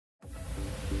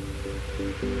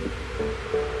Good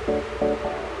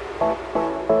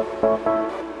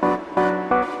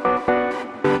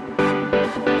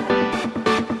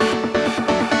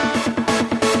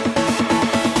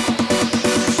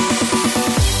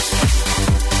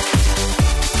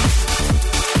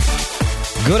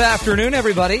afternoon,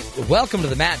 everybody. Welcome to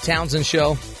the Matt Townsend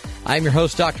Show. I'm your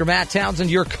host, Dr. Matt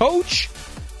Townsend, your coach,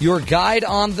 your guide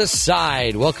on the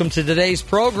side. Welcome to today's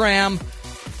program.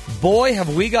 Boy,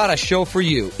 have we got a show for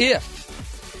you. If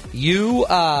you,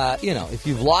 if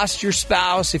you've lost your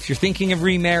spouse, if you're thinking of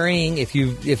remarrying, if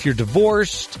you're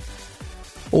divorced,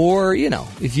 or,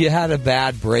 if you had a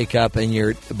bad breakup and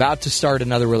you're about to start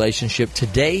another relationship,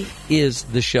 today is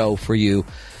the show for you.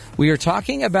 We are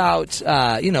talking about,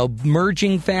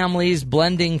 merging families,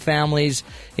 blending families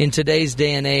in today's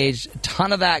day and age. A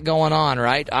ton of that going on,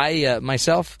 right? I,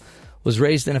 myself, was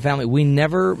raised in a family. We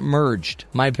never merged.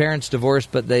 My parents divorced,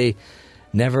 but they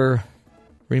never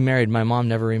remarried. My mom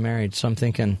never remarried. So I'm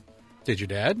thinking... Did your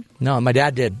dad? No, my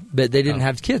dad did, but they didn't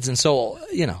have kids. And so,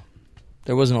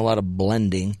 there wasn't a lot of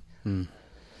blending.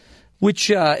 Which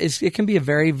it can be a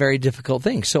very, very difficult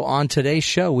thing. So on today's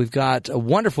show, we've got a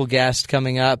wonderful guest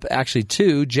coming up. Actually,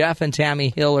 two. Jeff and Tammy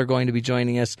Hill are going to be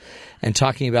joining us and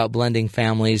talking about blending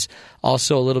families.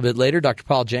 Also, a little bit later, Dr.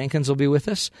 Paul Jenkins will be with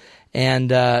us. And,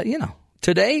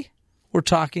 today we're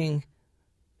talking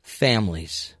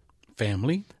families.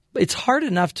 Family? It's hard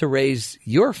enough to raise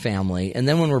your family, and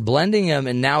then when we're blending them,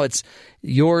 and now it's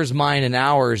yours, mine, and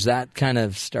ours, that kind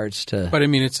of starts to... But, I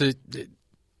mean,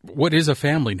 what is a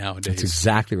family nowadays? That's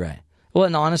exactly right. Well,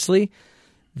 and honestly,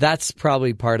 that's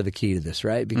probably part of the key to this,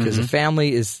 right? Because a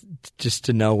family is just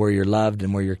to know where you're loved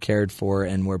and where you're cared for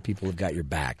and where people have got your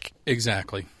back.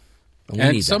 Exactly.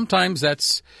 And sometimes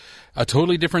that's a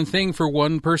totally different thing for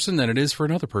one person than it is for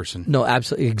another person. No,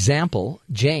 absolutely. Example,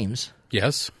 James.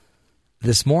 Yes.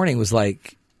 This morning was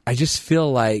like, I just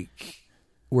feel like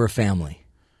we're a family.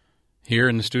 Here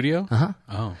in the studio? Uh-huh.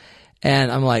 Oh.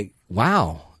 And I'm like,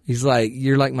 wow. He's like,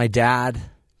 you're like my dad,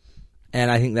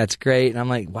 and I think that's great. And I'm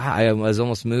like, wow, I was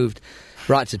almost moved,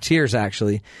 brought to tears,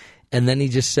 actually. And then he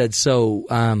just said, so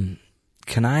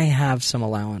can I have some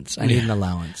allowance? I need an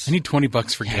allowance. I need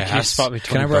 $20 for gas. Spot me $20.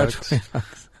 Can I borrow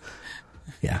 $20?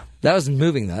 Yeah. That was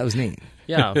moving, though. That was neat.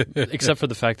 Yeah, except for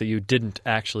the fact that you didn't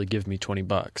actually give me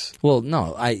 $20. Well,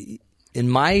 no. In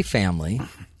my family,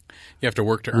 you have to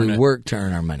work to earn it. We work to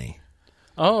earn our money.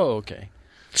 Oh, okay.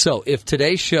 So if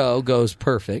today's show goes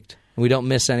perfect, we don't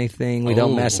miss anything, we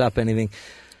don't mess up anything,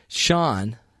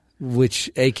 Sean, which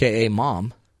a.k.a.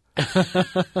 Mom,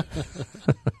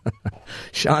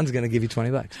 Sean's going to give you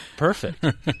 $20. Perfect.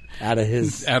 Out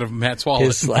of Matt's wallet.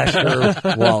 His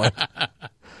 /her wallet.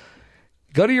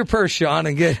 Go to your purse, Sean,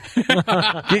 and get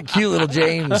cute little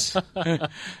James some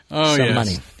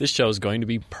money. This show is going to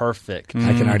be perfect.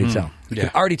 I can already tell.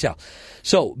 Yeah. Already tell.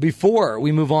 So before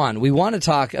we move on, we want to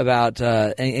talk about,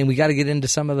 and we got to get into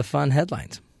some of the fun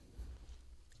headlines.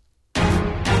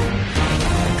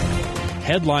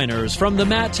 Headliners from The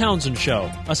Matt Townsend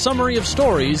Show, a summary of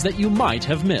stories that you might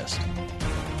have missed.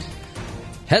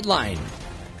 Headline,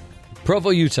 Provo,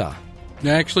 Utah.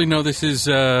 Actually, no, this is,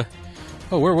 where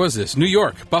was this? New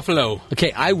York, Buffalo.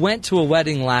 Okay, I went to a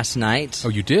wedding last night. Oh,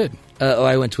 you did?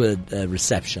 I went to a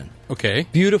reception. Okay.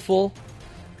 Beautiful.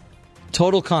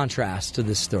 Total contrast to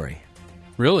this story.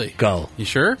 Really? Go. You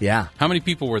sure? Yeah. How many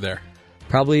people were there?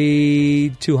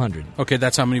 Probably 200. Okay,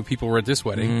 that's how many people were at this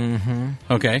wedding. Mm-hmm.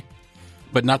 Okay.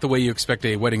 But not the way you expect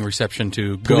a wedding reception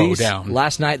to go down.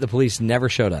 Last night, the police never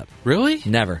showed up. Really?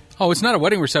 Never. Oh, it's not a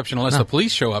wedding reception unless the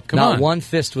police show up. Come on. Not one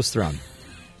fist was thrown.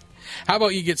 How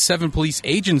about you get 7 police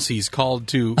agencies called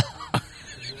to...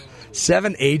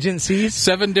 7 agencies?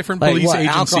 7 different police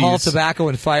agencies. Alcohol, tobacco,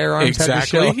 and firearms.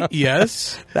 Exactly.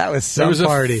 Yes. That was some party.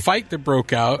 There was a fight that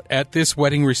broke out at this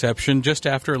wedding reception just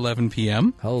after 11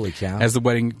 p.m. Holy cow. As the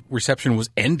wedding reception was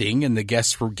ending and the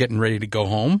guests were getting ready to go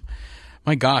home.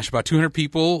 My gosh, about 200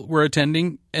 people were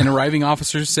attending, and arriving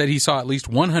officers said he saw at least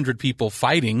 100 people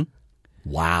fighting.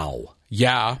 Wow.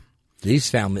 Yeah. These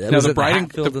families. Now, the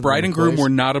bride and groom were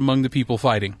not among the people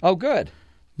fighting. Oh, good.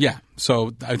 Yeah.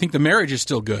 So I think the marriage is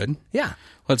still good. Yeah.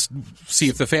 Let's see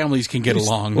if the families can get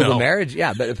along. Well, the marriage,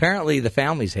 yeah, but apparently the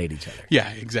families hate each other. Yeah,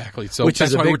 exactly. So Which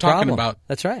that's is a why big we're talking problem. about.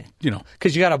 That's right.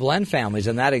 Because you got to blend families,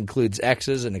 and that includes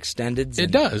exes and extendeds.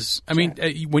 It does. I mean,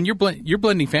 when you're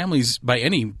blending families by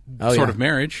any sort of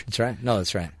marriage. That's right. No,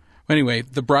 that's right. Anyway,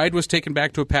 the bride was taken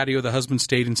back to a patio. The husband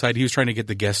stayed inside. He was trying to get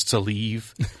the guests to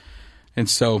leave, and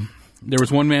so there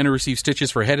was one man who received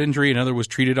stitches for head injury, and others were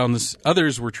treated on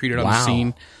the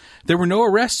scene. There were no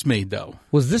arrests made, though.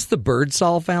 Was this the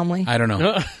Birdsall family? I don't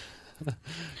know.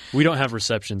 We don't have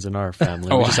receptions in our family.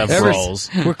 Oh, We just have brawls.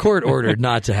 We're court ordered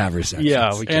not to have receptions.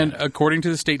 Yeah, we can. And according to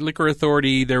the state liquor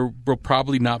authority, there will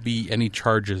probably not be any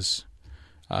charges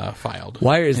filed.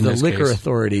 Why is in the this liquor case.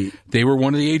 authority? They were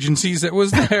one of the agencies that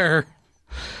was there.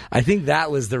 I think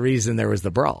that was the reason there was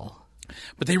the brawl.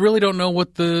 But they really don't know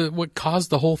what caused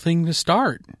the whole thing to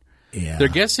start. Yeah, They're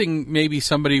guessing maybe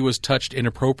somebody was touched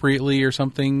inappropriately or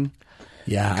something.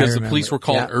 Yeah, Because the police were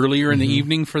called earlier in the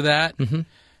evening for that.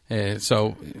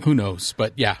 So who knows?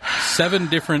 But yeah, 7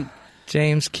 different.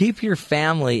 James, keep your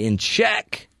family in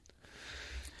check.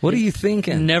 What are you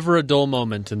thinking? Never a dull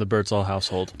moment in the Birdsall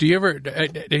household. Do you ever?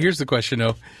 Here's the question,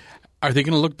 though. Are they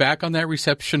going to look back on that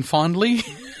reception fondly?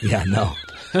 Yeah, no.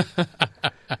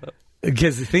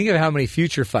 Because think of how many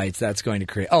future fights that's going to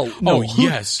create. Oh, no.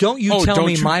 Yes. Don't you tell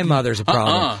me my mother's a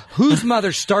problem. Whose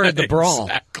mother started the brawl?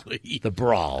 Exactly. The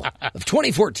brawl of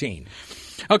 2014.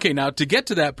 Okay, now to get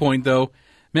to that point, though,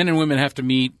 men and women have to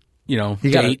meet, You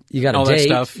date, got all to that date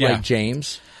stuff. Yeah. like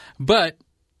James. But,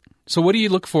 so what do you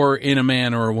look for in a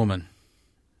man or a woman?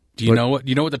 Do you know what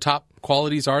the top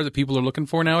qualities are that people are looking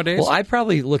for nowadays? Well, I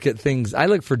probably look at things. I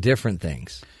look for different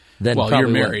things. Than Well, probably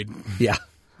you're what- married. Yeah.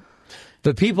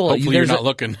 But people, Hopefully you're not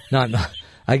looking. No,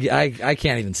 I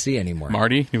can't even see anymore.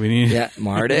 Marty? Do we need... Yeah,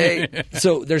 Marty.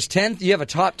 So there's 10. You have a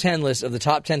top 10 list of the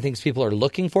top 10 things people are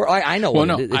looking for. I know Well,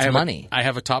 what no, it is. It's money. I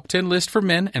have a top 10 list for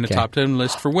men and a Okay. top 10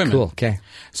 list for women. Cool. Okay.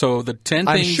 So the 10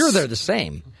 I'm things... sure they're the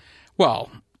same.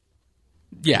 Well,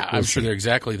 yeah, I'm sure they're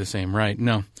exactly the same, right?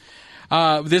 No.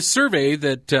 This survey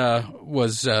that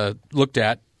was looked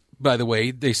at, by the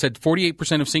way, they said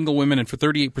 48% of single women and for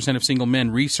 38% of single men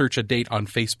research a date on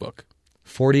Facebook.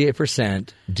 48%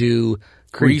 do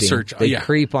creeping. Research, They yeah.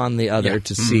 creep on the other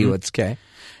to see what's okay.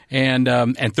 And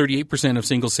 38% of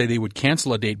singles say they would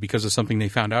cancel a date because of something they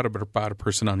found out about a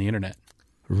person on the internet.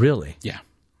 Really? Yeah.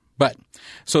 But,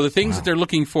 so the things that they're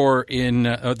looking for in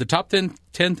the top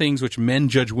 10 things which men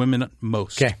judge women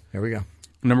most. Okay. Here we go.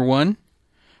 Number 1,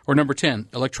 or number 10,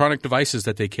 electronic devices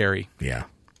that they carry, Yeah.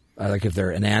 Like if they're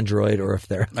an Android or if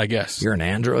they're I guess. you're an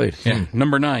Android. Yeah.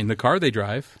 Number 9, the car they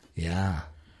drive. Yeah.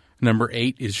 Number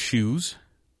 8 is shoes.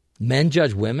 Men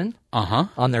judge women Uh-huh.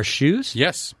 on their shoes?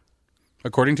 Yes.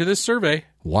 According to this survey.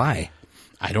 Why?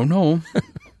 I don't know.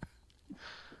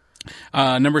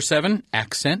 Number 7,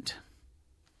 accent.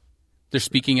 Their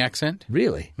speaking accent.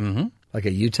 Really? Mm-hmm. Like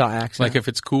a Utah accent? Like if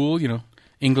it's cool,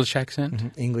 English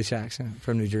accent. English accent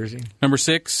from New Jersey? Number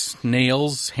 6,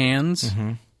 nails, hands.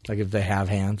 Like if they have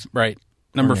hands? Right.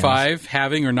 Number nails. 5,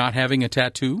 having or not having a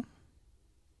tattoo.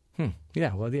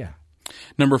 Yeah, well, yeah.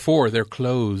 Number 4, their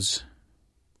clothes.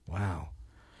 Wow.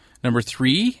 Number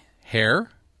 3, hair.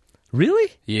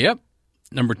 Really? Yep.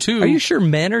 Number 2. Are you sure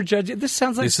men are judging? This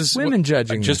sounds like This is women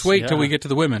judging Just this. wait till Yeah. we get to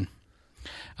the women.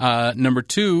 Number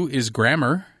 2 is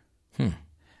grammar.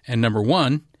 And number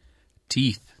 1,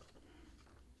 teeth.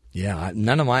 Yeah,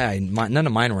 none of mine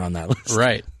were on that list.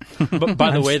 Right. But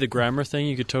by the way, the grammar thing,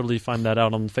 you could totally find that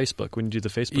out on Facebook when you do the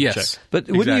Facebook Yes. check. But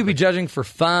wouldn't you Exactly. be judging for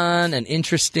fun and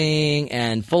interesting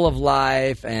and full of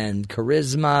life and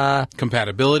charisma,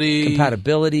 Compatibility.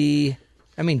 compatibility?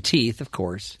 I mean, teeth, of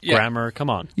course. Yeah. Grammar, come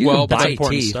on. You Well, can but buy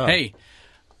important teeth. stuff. Hey,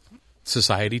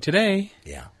 society today.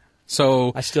 Yeah.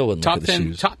 So I still wouldn't top look at the 10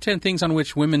 shoes. top 10 things on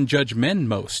which women judge men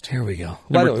most. Here we go.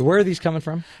 By the way, where are these coming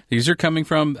from? These are coming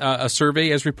from a survey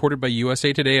as reported by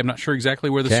USA Today. I'm not sure exactly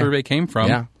where the Okay. survey came from.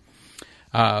 Yeah.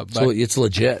 But So it's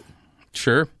legit.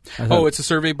 sure. Oh, it's a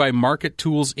survey by Market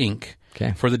Tools Inc.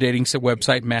 Okay. for the dating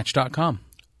website Match.com.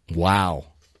 Wow.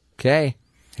 Okay.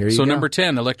 Here you So go. number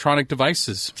 10, electronic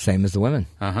devices. Same as the women.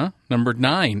 Number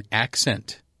 9,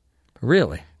 accent.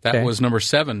 Really? That Okay. was number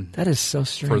 7. That is so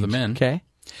strange. the men. Okay.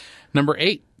 Number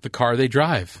 8, the car they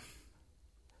drive.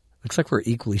 Looks like we're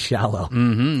equally shallow.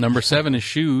 Number 7 is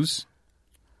shoes.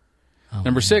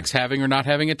 Number 6, having or not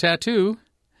having a tattoo.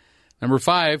 Number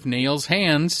 5, nails,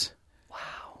 hands. Wow.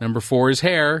 Number 4 is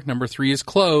hair. Number 3 is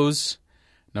clothes.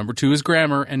 Number 2 is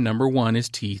grammar. And number 1 is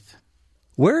teeth.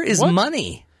 Where is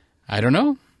money? I don't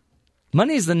know.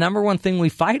 Money is the number one thing we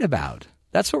fight about.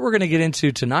 That's what we're going to get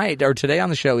into tonight or today on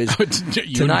the show. Is You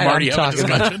tonight and Marty I'm have a talking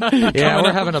discussion. about. Yeah,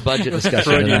 we're having a budget discussion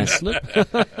Freudian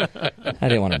tonight. I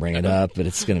didn't want to bring it up, but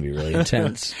it's going to be really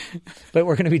intense. But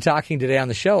we're going to be talking today on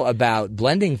the show about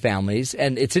blending families,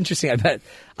 and it's interesting.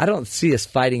 I don't see us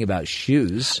fighting about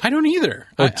shoes. I don't either.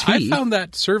 Or I teeth. found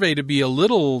that survey to be a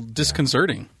little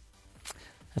disconcerting.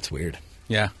 That's weird.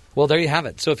 Yeah. Well, there you have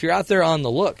it. So if you're out there on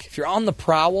the look, if you're on the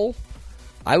prowl,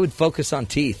 I would focus on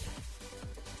teeth.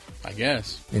 I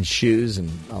guess. And shoes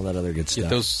and all that other good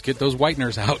stuff. Get those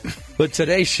whiteners out. But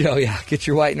today's show, get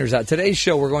your whiteners out. Today's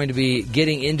show, we're going to be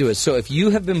getting into it. So if you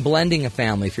have been blending a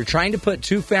family, if you're trying to put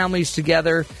two families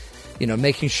together,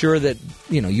 making sure that,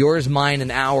 yours, mine,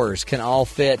 and ours can all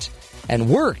fit and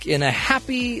work in a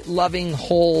happy, loving,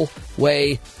 whole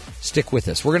way, stick with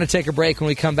us. We're going to take a break. When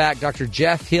we come back, Dr.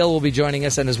 Jeff Hill will be joining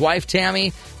us and his wife,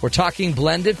 Tammy. We're talking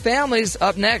blended families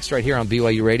up next right here on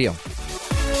BYU Radio.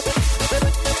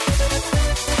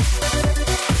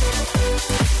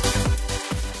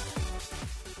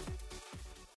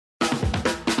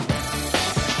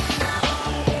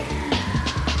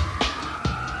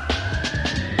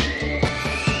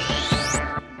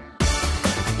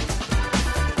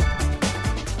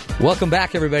 Welcome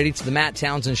back, everybody, to the Matt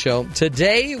Townsend Show.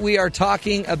 Today, we are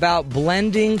talking about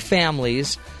blending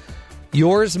families,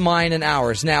 yours, mine, and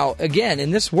ours. Now, again, in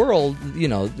this world,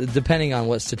 depending on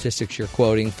what statistics you're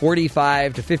quoting,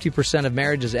 45 to 50% of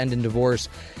marriages end in divorce.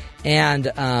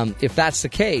 And if that's the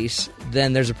case,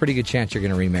 then there's a pretty good chance you're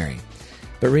going to remarry.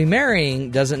 But remarrying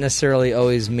doesn't necessarily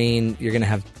always mean you're going to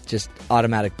have just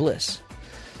automatic bliss.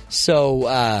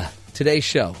 So, today's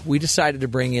show, we decided to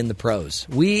bring in the pros.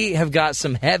 We have got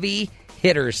some heavy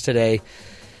hitters today.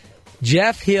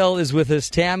 Jeff Hill is with us.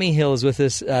 Tammy Hill is with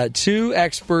us. Two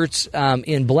experts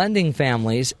in blending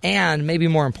families and, maybe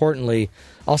more importantly,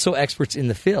 also experts in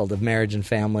the field of marriage and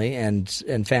family and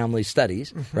family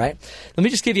studies, right? Let me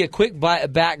just give you a quick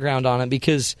background on it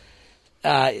because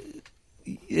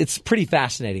it's pretty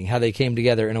fascinating how they came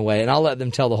together in a way, and I'll let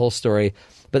them tell the whole story.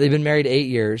 But they've been married 8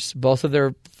 years. Both of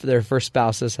their first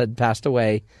spouses had passed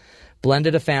away.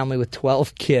 Blended a family with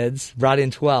 12 kids. Brought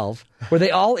in 12. Were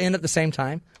they all in at the same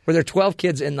time? Were there 12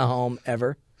 kids in the home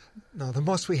ever? No, the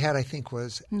most we had, I think,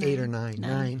 was 8 or 9.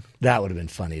 9. That would have been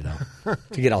funny, though,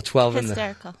 to get all 12 in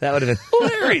there. That would have been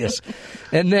hilarious.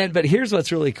 But here's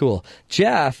what's really cool.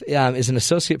 Jeff is an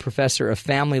associate professor of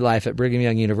family life at Brigham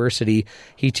Young University.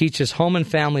 He teaches home and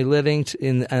family living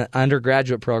in an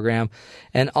undergraduate program,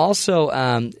 and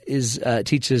also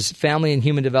teaches family and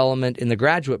human development in the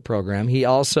graduate program. He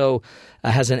also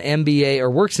has an MBA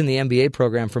or works in the MBA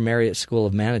program from Marriott School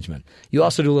of Management. You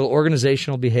also do a little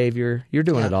organizational behavior. You're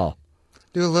doing it all.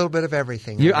 Do a little bit of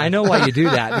everything. I know why you do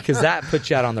that, because that puts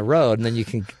you out on the road, and then you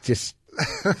can just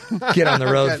get on the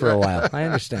road for a while. I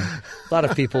understand. A lot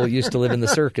of people used to live in the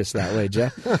circus that way,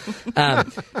 Jeff.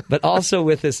 But also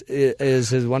with us is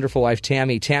his wonderful wife,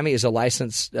 Tammy. Tammy is a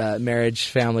licensed marriage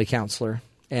family counselor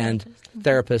and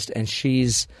therapist, and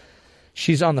she's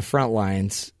on the front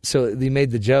lines. So you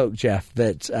made the joke, Jeff,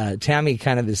 that Tammy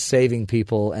kind of is saving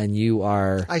people, and you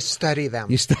are... I study them.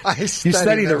 You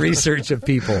study the research of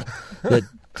people that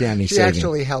Tammy's saving. She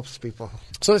actually helps people.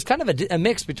 So it's kind of a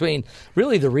mix between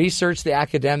really the research, the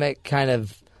academic kind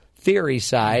of theory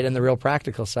side, and the real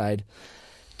practical side.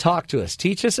 Talk to us.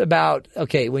 Teach us about,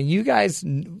 when you guys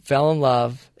fell in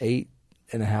love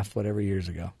 8.5, whatever years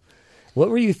ago, what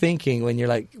were you thinking when you're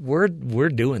like, we're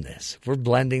doing this, we're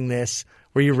blending this?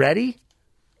 Were you ready?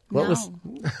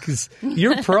 Because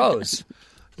you're pros.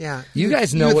 Yeah, you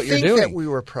guys know what you're doing. You think that we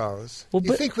were pros. Well,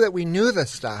 you think that we knew the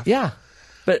stuff. Yeah,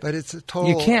 but it's a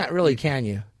total. You can't really, can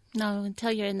you? No,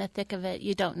 until you're in the thick of it,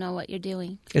 you don't know what you're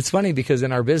doing. It's funny because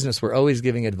in our business, we're always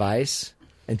giving advice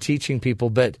and teaching people,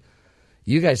 but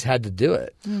you guys had to do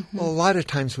it. Mm-hmm. Well, a lot of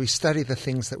times we study the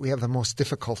things that we have the most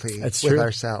difficulty with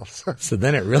ourselves. So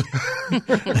then it really...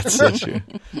 That's so true.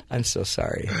 I'm so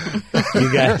sorry.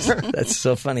 You guys, that's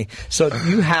so funny. So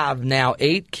you have now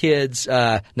 8 kids.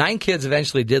 9 kids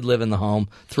eventually did live in the home.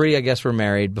 3, I guess, were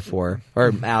married before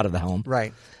or out of the home.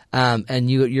 Right.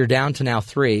 And you're down to now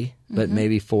 3, but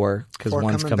maybe 4 because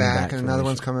one's coming back. And another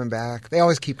one's coming back. They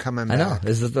always keep coming back. I know.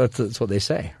 That's what they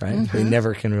say, right? Mm-hmm. They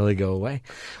never can really go away.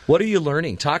 What are you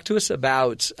learning? Talk to us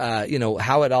about,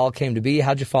 how it all came to be.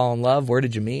 How'd you fall in love? Where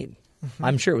did you meet? Mm-hmm.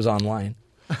 I'm sure it was online.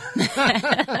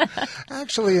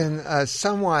 Actually, in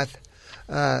somewhat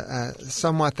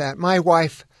that. My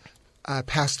wife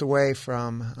passed away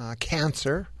from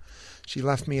cancer. She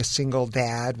left me a single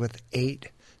dad with 8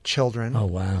 children. Oh,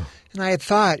 wow. And I had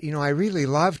thought, I really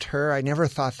loved her. I never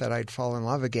thought that I'd fall in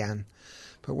love again.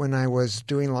 But when I was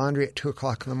doing laundry at 2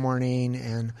 o'clock in the morning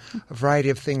and a variety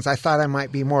of things, I thought I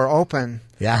might be more open.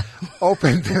 Yeah.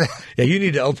 Open to that. Yeah, you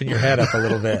need to open your head up a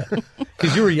little bit.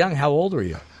 Because you were young. How old were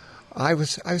you? I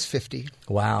was 50.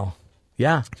 Wow.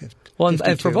 Yeah. Well,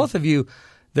 and for both of you,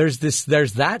 there's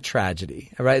that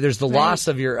tragedy, right? There's the loss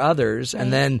of your others,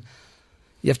 and then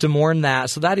you have to mourn that.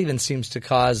 So that even seems to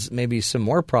cause maybe some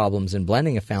more problems in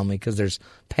blending a family because there's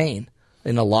pain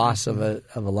in the loss of a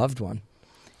loved one.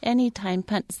 Anytime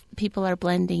people are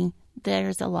blending,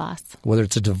 there's a loss. Whether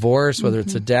it's a divorce, whether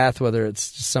it's a death, whether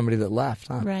it's just somebody that left.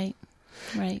 Huh? Right.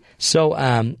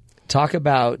 So talk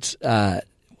about,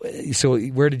 so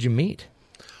where did you meet?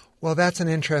 Well, that's an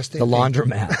interesting The thing.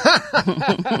 laundromat.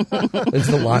 It's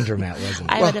the laundromat, wasn't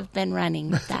it? I would have been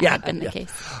running if that had been the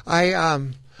case.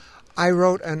 I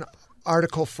wrote an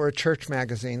article for a church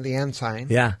magazine, The Ensign.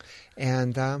 Yeah.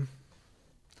 And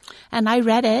I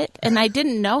read it, and I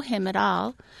didn't know him at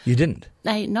all. You didn't?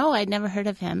 I'd never heard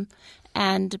of him.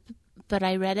 But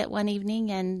I read it one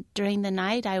evening, and during the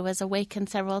night I was awakened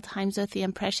several times with the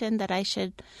impression that I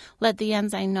should let the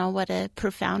Ensign know what a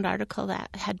profound article that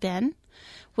had been,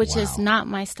 which is not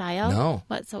my style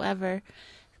whatsoever.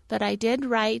 But I did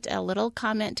write a little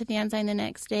comment to the Ensign the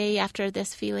next day after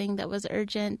this feeling that was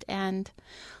urgent. And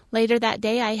later that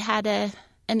day I had an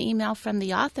email from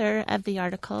the author of the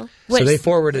article. So they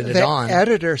forwarded it on. The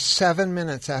editor, 7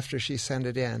 minutes after she sent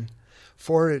it in,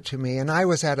 forwarded it to me. And I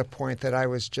was at a point that I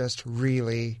was just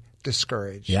really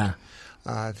discouraged. Yeah.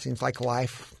 It seems like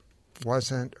life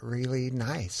wasn't really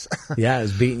nice. Yeah, it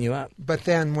was beating you up. But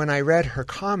then when I read her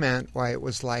comment, it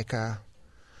was like a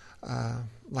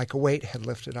weight had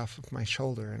lifted off of my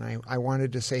shoulder. And I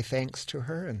wanted to say thanks to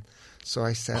her. And so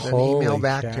I sent an email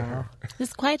back to her.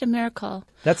 It's quite a miracle.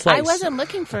 That's like, I wasn't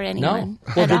looking for anyone.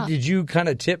 No. Well, at all. did you kind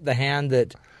of tip the hand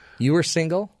that you were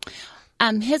single?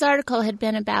 His article had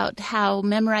been about how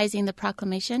memorizing the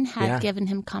proclamation had given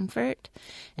him comfort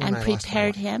and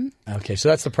prepared him. Okay, so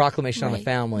that's the Proclamation on the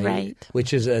Family,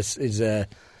 which is a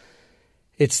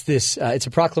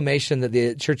proclamation that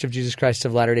the Church of Jesus Christ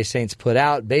of Latter-day Saints put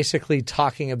out, basically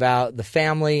talking about the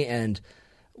family and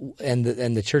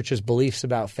the church's beliefs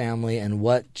about family and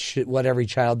what every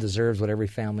child deserves, what every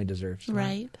family deserves.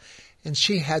 Right. And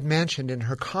she had mentioned in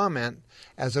her comment,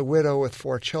 as a widow with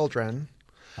 4 children,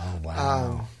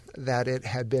 that it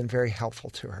had been very helpful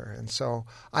to her. And so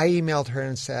I emailed her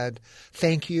and said,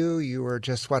 thank you. You were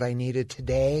just what I needed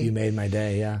today. You made my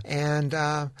day, yeah. And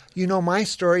you know my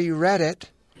story. You read it.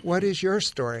 What is your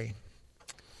story?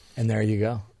 And there you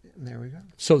go. And there we go.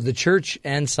 So the Church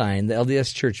Ensign, the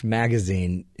LDS Church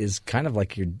magazine, is kind of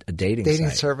like a dating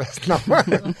site. Service. No.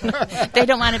 They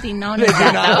don't want to be known as that. They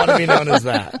do not want to be known as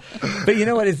that. But you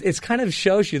know what? It's kind of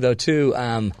shows you, though, too,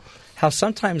 how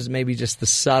sometimes maybe just the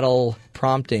subtle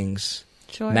promptings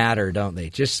matter, don't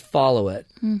they? Just follow it.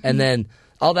 Mm-hmm. And then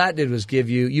all that did was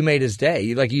you made his day.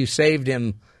 You saved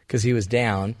him because he was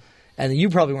down. And you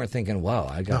probably weren't thinking, whoa,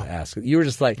 I got to ask. You were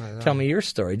just like, tell me your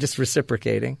story, just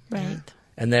reciprocating. Right.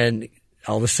 And then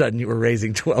all of a sudden you were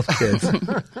raising 12 kids.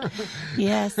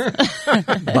 Yes.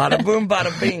 Bada boom,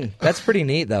 bada bing. That's pretty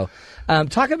neat, though.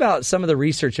 Talk about some of the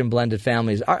research in blended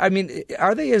families. Are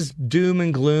they as doom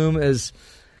and gloom as...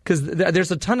 Because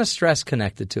there's a ton of stress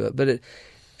connected to it. But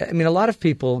a lot of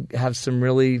people have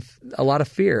a lot of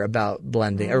fear about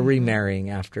blending or remarrying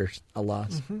after a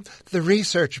loss. Mm-hmm. The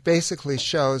research basically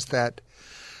shows that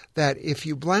if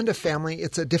you blend a family,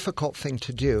 it's a difficult thing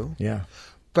to do. Yeah.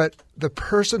 But the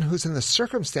person who's in the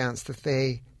circumstance that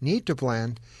they need to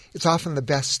blend, it's often the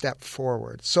best step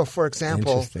forward. So, for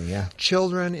example,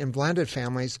 children in blended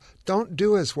families don't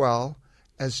do as well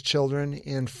as children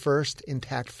in first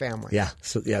intact families. Yeah.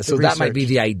 So that might be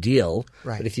the ideal.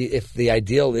 Right. But if the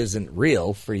ideal isn't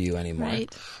real for you anymore.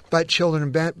 Right. But children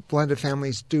in blended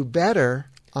families do better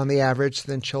on the average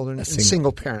than children in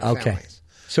single parent families.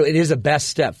 So it is a best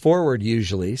step forward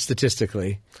usually,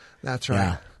 statistically. That's right.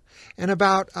 Yeah. And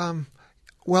about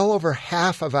well over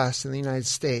half of us in the United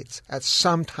States at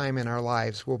some time in our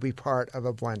lives will be part of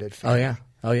a blended family.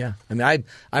 Oh, yeah.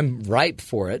 I'm ripe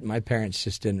for it. My parents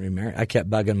just didn't remarry. I kept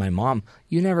bugging my mom,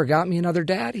 you never got me another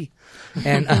daddy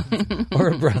and or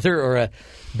a brother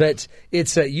but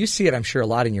it's you see it, I'm sure, a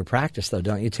lot in your practice, though,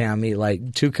 don't you, Tammy? Like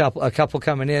a couple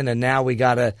coming in, and now we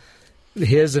got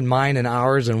his and mine and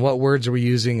ours, and what words are we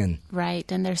using? And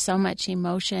right, and there's so much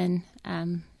emotion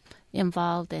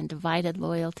involved and divided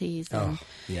loyalties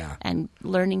and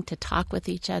learning to talk with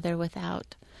each other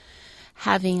without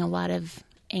having a lot of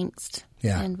angst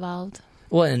involved.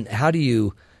 Well, and how do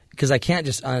you – because I can't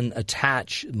just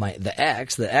unattach the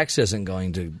ex. The ex isn't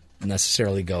going to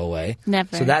necessarily go away.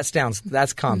 Never. So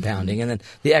that's compounding. Mm-hmm. And then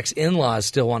the ex-in-laws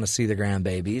still want to see the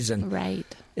grandbabies. And right.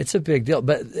 It's a big deal.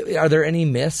 But are there any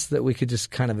myths that we could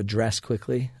just kind of address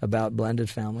quickly about blended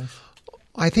families?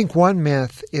 I think one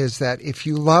myth is that if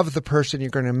you love the person you're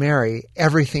going to marry,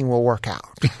 everything will work out.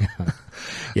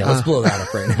 Yeah, let's blow that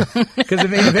up right now. Because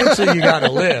eventually you got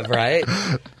to live, right?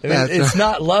 It's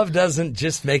not love doesn't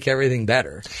just make everything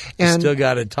better. You still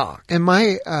got to talk. And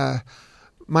my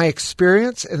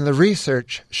experience and the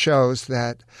research shows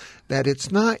that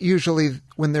it's not usually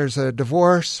when there's a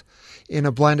divorce in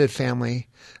a blended family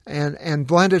And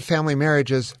blended family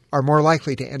marriages are more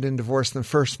likely to end in divorce than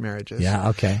first marriages. Yeah,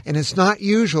 okay. And it's not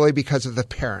usually because of the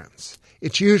parents.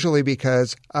 It's usually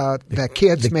because the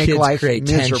kids make life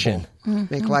miserable.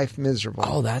 Make life miserable.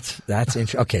 Oh, that's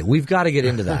interesting. Okay, we've got to get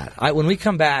into that. When we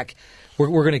come back,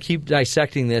 we're going to keep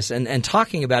dissecting this and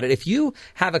talking about it. If you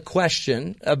have a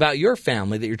question about your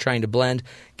family that you're trying to blend,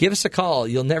 give us a call.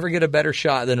 You'll never get a better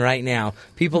shot than right now.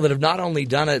 People that have not only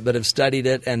done it but have studied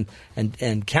it and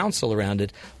counsel around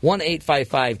it.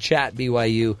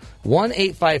 1-855-CHAT-BYU.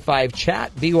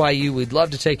 1-855-CHAT-BYU. We'd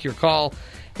love to take your call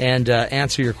and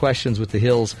answer your questions with the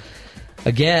Hills.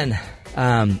 Again,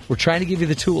 we're trying to give you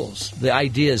the tools, the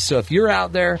ideas. So if you're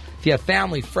out there, if you have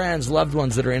family, friends, loved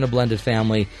ones that are in a blended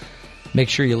family, make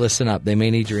sure you listen up. They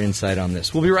may need your insight on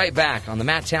this. We'll be right back on the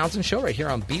Matt Townsend Show right here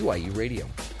on BYU Radio.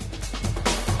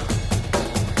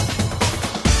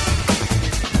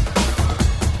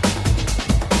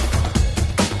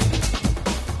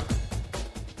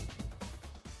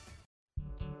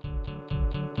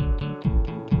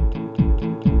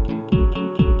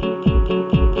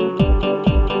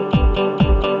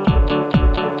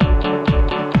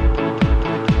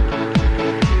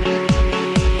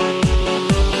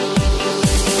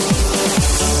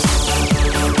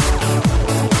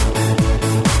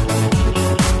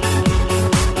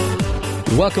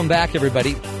 Welcome back,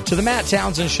 everybody, to the Matt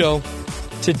Townsend Show.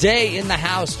 Today in the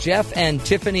house, Jeff and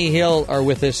Tiffany Hill are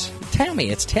with us. Tammy,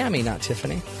 it's Tammy, not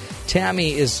Tiffany.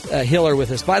 Tammy Hill are with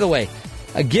us. By the way,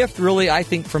 a gift really, I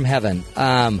think, from heaven.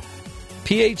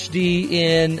 PhD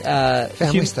in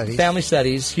family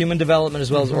studies, human development, as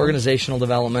well as organizational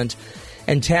development.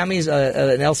 And Tammy's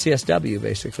an LCSW,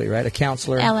 basically, right? A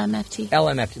counselor.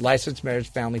 LMFT, licensed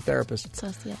marriage family therapist.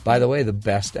 Associate. By the way, the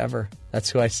best ever. That's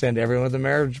who I send everyone with a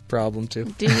marriage problem to.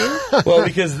 Do you? Well,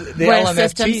 because the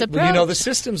LMFT, well, you know, the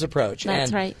systems approach.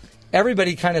 That's right.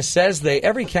 Everybody kind of says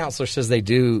every counselor says they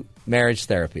do marriage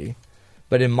therapy.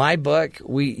 But in my book,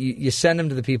 you send them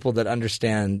to the people that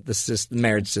understand the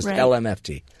marriage system, right.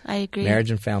 LMFT. I agree.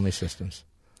 Marriage and Family Systems.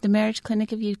 The Marriage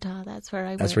Clinic of Utah, that's where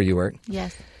I work. That's where you work?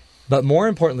 Yes. But more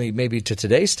importantly, maybe to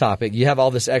today's topic, you have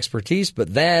all this expertise,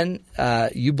 but then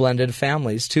you blended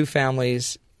families, 2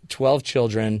 families, 12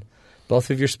 children, both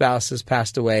of your spouses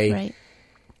passed away. Right.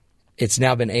 It's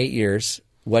now been 8 years.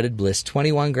 Wedded bliss,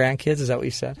 21 grandkids, is that what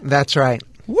you said? That's right.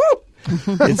 Woo!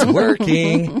 It's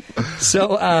working.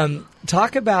 So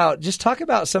talk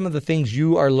about some of the things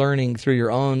you are learning through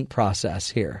your own process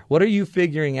here. What are you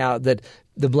figuring out that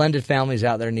the blended families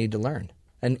out there need to learn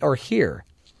or hear?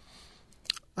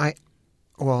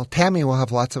 Well, Tammy will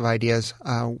have lots of ideas.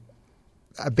 A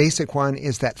basic one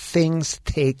is that things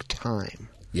take time.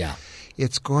 Yeah.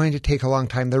 It's going to take a long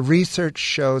time. The research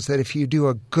shows that if you do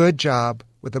a good job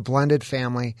with a blended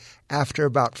family, after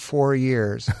about 4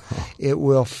 years, it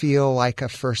will feel like a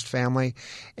first family.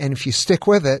 And if you stick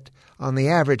with it, on the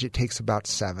average, it takes about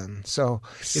 7. So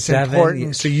it's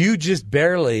important. So you just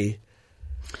barely...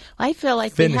 I feel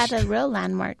like finished. We had a real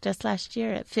landmark just last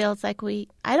year. It feels like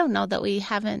I don't know that we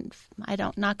haven't, I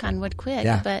don't knock on wood quit,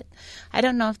 but I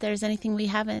don't know if there's anything we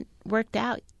haven't worked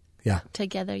out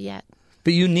together yet.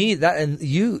 But you need that, and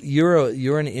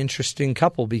you're an interesting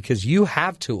couple because you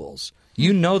have tools.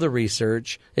 You know the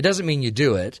research. It doesn't mean you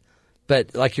do it,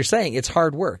 but like you're saying, it's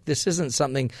hard work. This isn't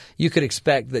something you could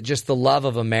expect that just the love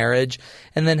of a marriage,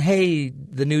 and then, hey,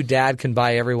 the new dad can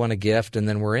buy everyone a gift, and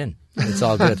then we're in. It's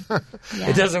all good.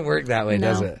 It doesn't work that way,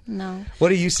 does it? No. What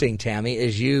are you seeing, Tammy,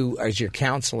 as you're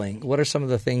counseling? What are some of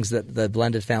the things that the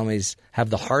blended families have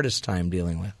the hardest time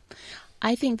dealing with?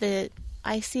 I think that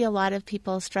I see a lot of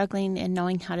people struggling in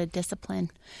knowing how to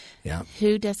discipline. Yeah.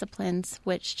 Who disciplines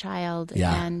which child,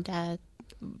 and a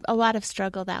lot of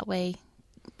struggle that way.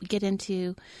 Get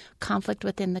into conflict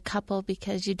within the couple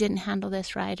because you didn't handle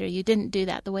this right or you didn't do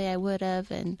that the way I would have.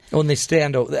 And when they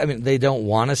they don't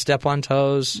want to step on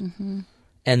toes,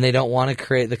 and they don't want to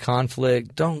create the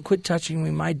conflict. Don't quit touching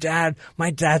me, my dad's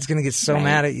going to get so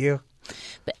mad at you.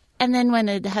 And then when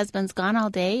the husband's gone all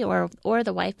day, or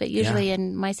the wife, but usually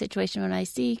in my situation when I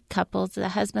see couples, the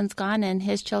husband's gone and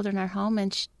his children are home,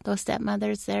 and those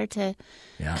stepmother's there to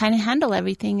kind of handle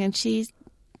everything, and she's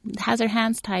has her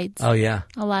hands tied. Oh yeah,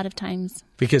 a lot of times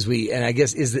because and I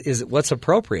guess is what's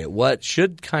appropriate? What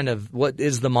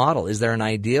is the model? Is there an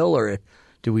ideal, or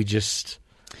do we just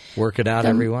work it out,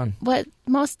 everyone? What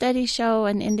most studies show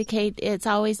and indicate, it's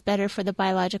always better for the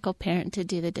biological parent to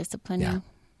do the disciplining. Yeah.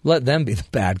 Let them be the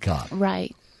bad cop,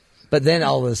 right? But then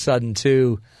all of a sudden,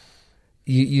 too,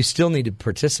 you still need to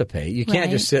participate. You can't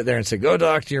just sit there and say, "Go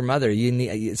talk to your mother."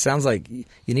 It sounds like you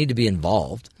need to be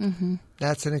involved. Mm-hmm.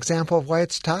 That's an example of why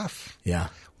it's tough. Yeah.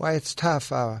 Why it's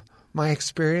tough. my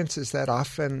experience is that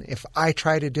often if I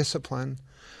try to discipline,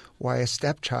 why a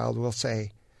stepchild will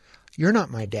say, "You're not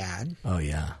my dad. Oh,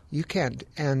 yeah. You can't."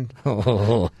 And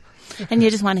And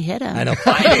you just want to hit him. I know.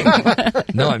 Fighting.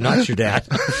 No, I'm not your dad.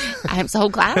 I'm so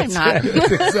glad I'm not.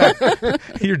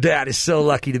 Your dad is so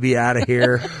lucky to be out of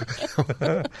here.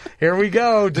 Here we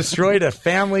go. Destroyed a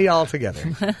family altogether.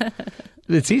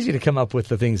 It's easy to come up with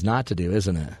the things not to do,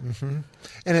 isn't it? Mm-hmm.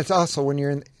 And it's also when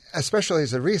you're in, especially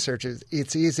as a researcher,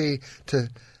 it's easy to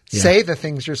say the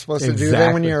things you're supposed to do.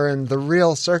 Then when you're in the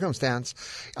real circumstance,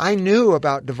 I knew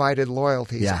about divided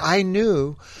loyalties. Yeah. I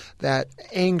knew that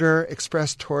anger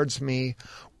expressed towards me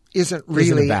isn't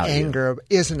really anger,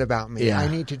 isn't about me. Yeah. I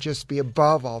need to just be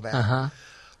above all that. Uh-huh.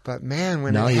 But man,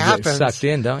 when No, it you happens, get sucked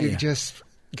in, don't you?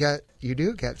 You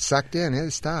do get sucked in.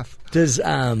 It's tough.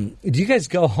 Do you guys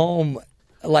go home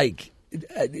like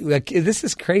this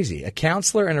is crazy? A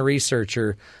counselor and a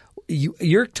researcher,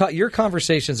 your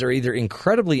conversations are either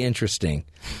incredibly interesting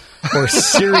or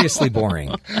seriously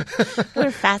boring. We're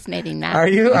fascinating now. Are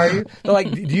you? Like,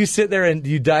 do you sit there and do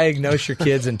you diagnose your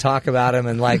kids and talk about them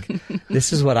and like,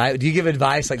 this is what do you give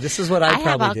advice? Like, this is what I probably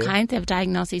have all kinds of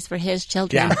diagnoses for his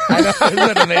children. Yeah, I know. Isn't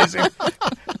that amazing?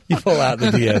 You pull out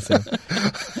the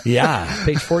DSM. Yeah,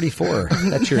 page 44.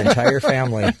 That's your entire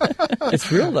family.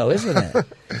 It's real though, isn't it?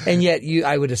 And yet,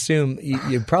 I would assume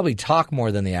you probably talk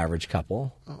more than the average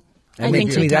couple. I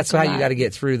think to me, that's how you got to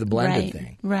get through the blended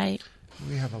thing. Right.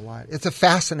 We have a lot. It's a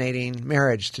fascinating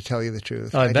marriage, to tell you the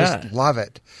truth. I bet. Just love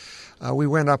it. We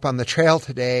went up on the trail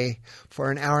today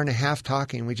for an hour and a half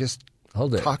talking. We just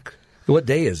talk. What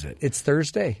day is it? It's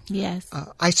Thursday. Yes.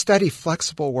 I study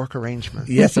flexible work arrangements.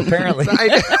 Yes, apparently.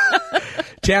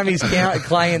 Tammy's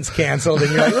clients canceled,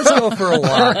 and you're like, let's go for a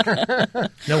walk.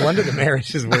 No wonder the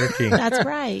marriage is working. That's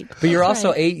right. But you're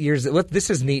also 8 years.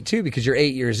 This is neat, too, because you're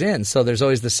 8 years in. So there's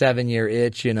always the 7-year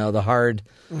itch, the hard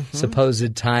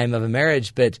supposed time of a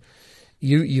marriage. But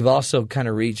you've also kind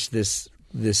of reached this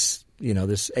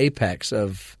apex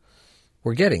of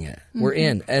we're getting it. We're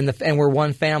in. And we're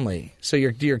one family. So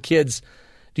your kids...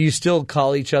 Do you still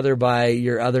call each other by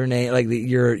your other name, like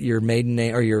your maiden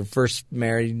name or your first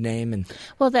married name?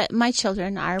 Well, my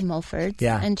children are Mulfords,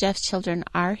 and Jeff's children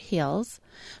are Hills,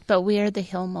 but we are the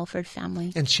Hill-Mulford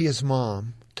family. And she is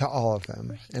mom to all of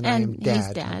them, and I am dad. He's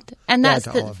dad. And that's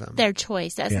all of them. Their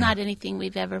choice. That's not anything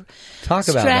we've ever talk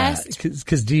about stressed. That.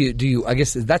 Because do you? I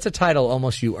guess that's a title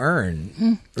almost you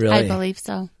earn. Really, I believe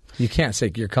so. You can't say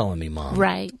you're calling me mom.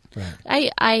 Right.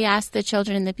 I asked the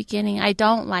children in the beginning, I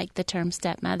don't like the term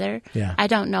stepmother. Yeah. I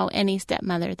don't know any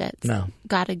stepmother that's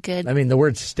got a good... I mean, the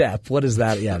word step, what is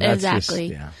that? Yeah, that's exactly.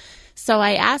 Just, So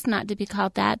I asked not to be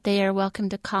called that. They are welcome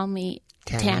to call me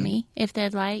Tammy if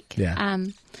they'd like. Yeah.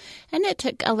 And it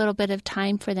took a little bit of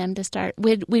time for them to start.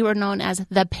 We were known as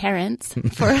the parents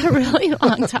for a really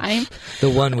long time. The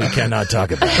one we cannot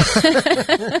talk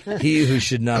about. He who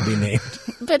should not be named.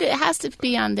 But it has to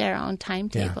be on their own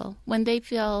timetable. When they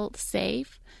feel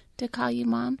safe to call you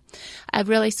mom. A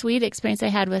really sweet experience I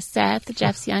had with Seth,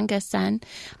 Jeff's youngest son.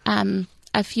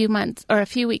 A few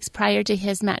weeks prior to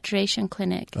his maturation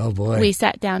clinic. Oh, boy. We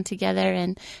sat down together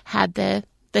and had the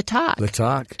talk. The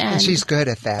talk. And she's good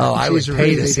at that. Oh, I would pay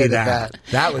really to see good at that.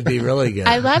 That would be really good.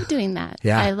 I love doing that.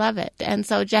 Yeah. I love it. And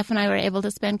so Jeff and I were able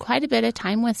to spend quite a bit of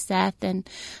time with Seth and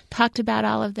talked about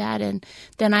all of that. And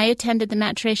then I attended the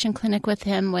maturation clinic with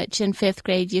him, which in 5th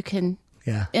grade you can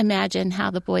imagine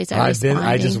how the boys are responding.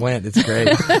 I just went. It's great.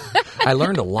 I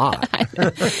learned a lot.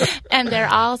 And they're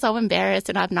all so embarrassed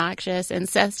and obnoxious. And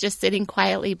Seth's just sitting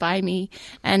quietly by me.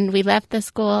 And we left the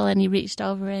school and he reached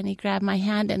over and he grabbed my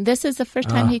hand. And this is the first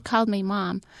time he called me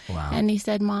mom. Wow. And he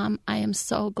said, Mom, I am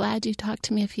so glad you talked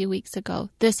to me a few weeks ago.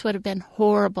 This would have been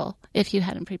horrible if you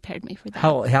hadn't prepared me for that.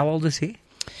 How old is he?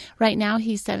 Right now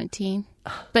he's 17.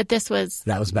 But that was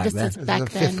back then. This was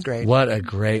 5th grade. What a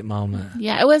great moment.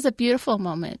 Yeah, it was a beautiful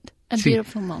moment.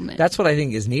 Beautiful moment. That's what I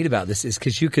think is neat about this is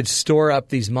because you could store up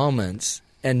these moments,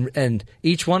 and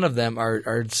each one of them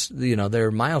are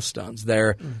they're milestones.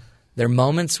 They're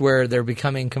moments where they're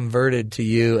becoming converted to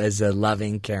you as a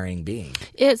loving, caring being.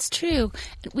 It's true.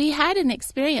 We had an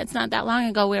experience not that long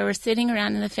ago where we're sitting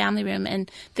around in the family room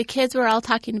and the kids were all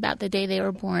talking about the day they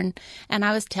were born, and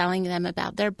I was telling them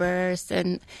about their births,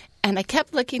 and I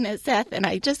kept looking at Seth, and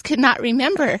I just could not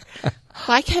remember.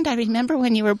 Why can't I remember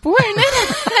when you were born?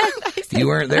 Said, you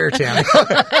weren't there, Tammy.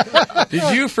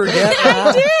 Did you forget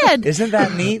that? I did. Isn't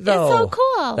that neat, though? It's so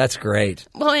cool. That's great.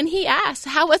 Well, and he asked,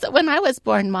 how was it when I was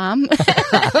born, Mom?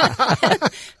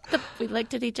 We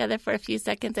looked at each other for a few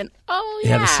seconds, and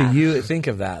Yeah, but see, you think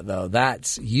of that, though.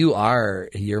 You are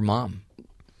your mom.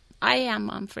 I am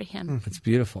mom for him. It's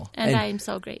beautiful. And I am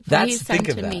so grateful. He's Think sent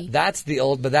of to that. me. That's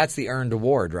the earned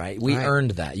award, right? We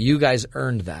earned that. You guys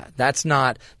earned that.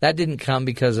 That didn't come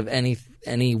because of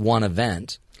any one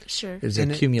event. Sure. It was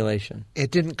an accumulation.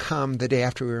 It didn't come the day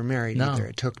after we were married either.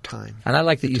 It took time. And I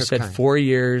like that you said 4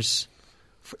 years.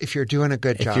 If you're doing a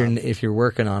good job. If you're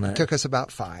working on it. It took us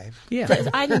about 5. Yeah.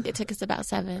 I think it took us about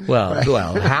 7. Well,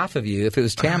 half of you. If it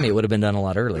was Tammy, it would have been done a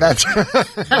lot earlier.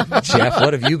 Jeff,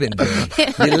 what have you been doing?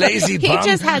 You lazy bum. He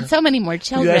just had so many more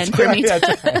children for me.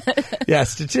 Yeah,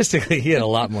 statistically, he had a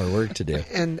lot more work to do.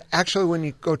 And actually, when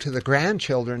you go to the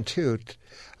grandchildren, too,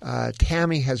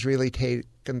 Tammy has really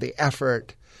taken the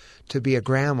effort to be a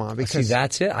grandma. Because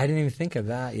that's it. I didn't even think of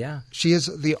that, yeah. She is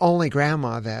the only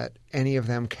grandma that any of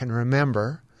them can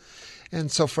remember. And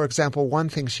so, for example, one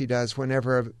thing she does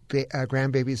whenever a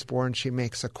grandbaby's born, she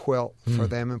makes a quilt for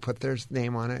them and put their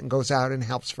name on it and goes out and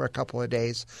helps for a couple of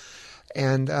days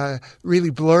and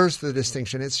really blurs the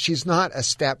distinction. She's not a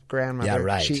step grandmother. Yeah,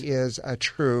 right. She is a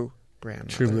true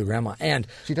grandmother. True blue grandma. And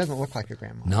she doesn't look like a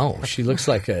grandma. No, she looks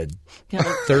like a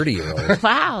 30-year-old.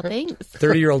 Wow, thanks.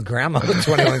 30-year-old grandma with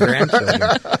 21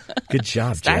 grandchildren. Good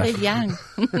job, Started Jeff. young.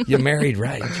 You married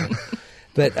right.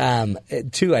 But,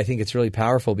 too, I think it's really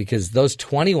powerful because those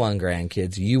 21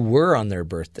 grandkids, you were on their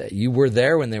birthday. You were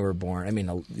there when they were born. I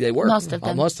mean, they were. Most of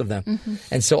them. Most of them. Mm-hmm.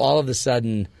 And so all of a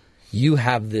sudden, you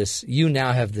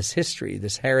now have this history,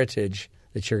 this heritage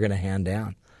that you're going to hand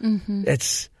down. Mm-hmm.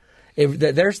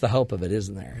 There's the hope of it,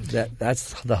 isn't there?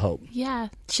 That's the hope. Yeah.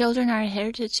 Children are a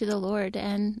heritage to the Lord.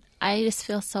 And I just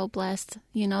feel so blessed,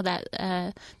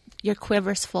 that your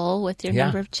quiver's full with your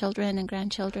number of children and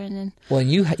grandchildren.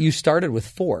 And you started with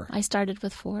 4. I started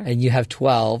with 4. And you have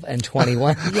 12 and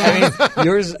 21. I mean,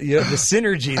 the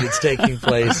synergy that's taking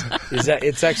place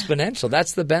it's exponential.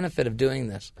 That's the benefit of doing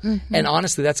this. Mm-hmm. And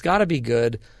honestly, that's got to be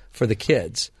good for the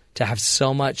kids to have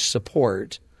so much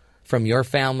support from your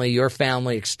family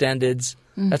extendeds.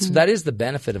 Mm-hmm. That is the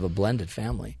benefit of a blended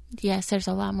family. Yes, there's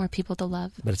a lot more people to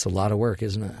love. But it's a lot of work,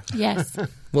 isn't it? Yes.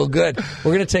 Well, good.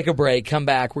 We're going to take a break, come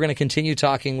back. We're going to continue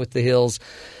talking with the Hills,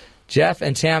 Jeff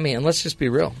and Tammy, and let's just be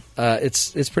real.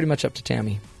 It's pretty much up to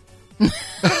Tammy.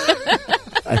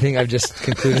 I think I've just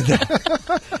concluded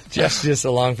that. Jeff's just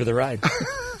along for the ride.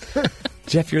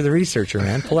 Jeff, you're the researcher,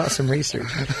 man. Pull out some research.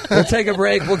 We'll take a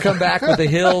break. We'll come back with the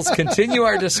Hills, continue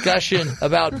our discussion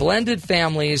about blended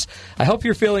families. I hope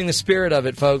you're feeling the spirit of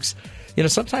it, folks.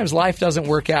 Sometimes life doesn't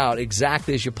work out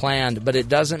exactly as you planned, but it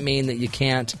doesn't mean that you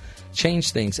can't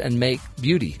change things and make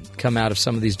beauty come out of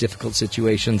some of these difficult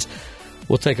situations.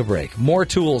 We'll take a break. More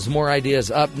tools, more ideas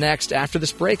up next after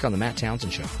this break on The Matt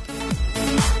Townsend Show.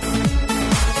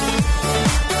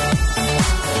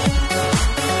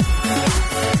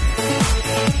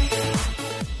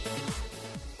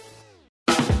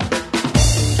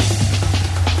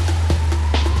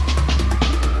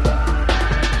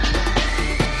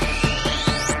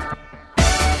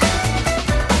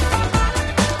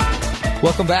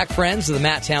 Welcome back, friends, to the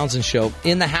Matt Townsend Show.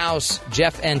 In the house,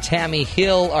 Jeff and Tammy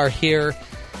Hill are here.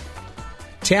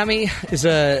 Tammy is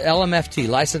a LMFT,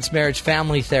 licensed marriage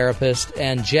family therapist,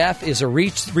 and Jeff is a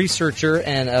researcher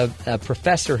and a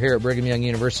professor here at Brigham Young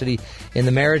University in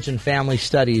the marriage and family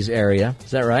studies area.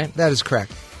 Is that right? That is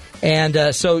correct.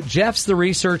 And so Jeff's the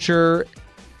researcher,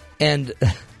 and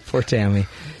poor Tammy.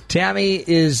 Tammy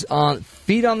is on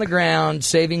feet on the ground,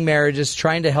 saving marriages,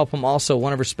 trying to help them. Also,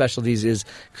 one of her specialties is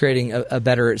creating a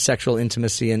better sexual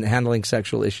intimacy and handling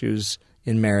sexual issues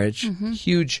in marriage. Mm-hmm.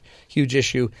 Huge, huge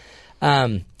issue.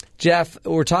 Jeff,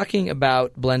 we're talking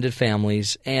about blended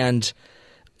families, and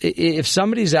if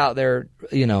somebody's out there,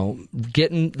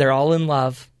 they're all in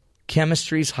love,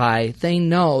 chemistry's high, they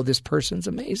know this person's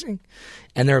amazing,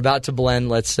 and they're about to blend,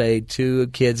 let's say, 2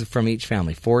 kids from each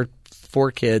family,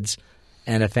 four kids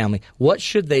and a family. What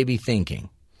should they be thinking?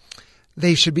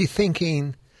 They should be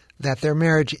thinking that their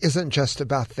marriage isn't just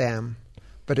about them,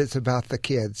 but it's about the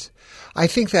kids. I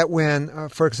think that when,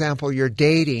 for example, you're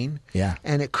dating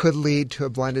and it could lead to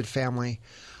a blended family,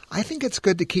 I think it's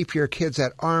good to keep your kids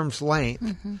at arm's length.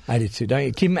 Mm-hmm. I do too. Don't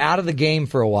you? Keep them out of the game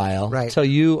for a while, right? Till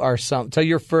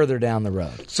you're further down the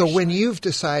road. So when you've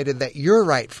decided that you're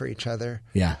right for each other,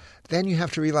 then you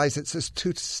have to realize it's this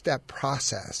 2-step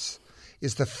process.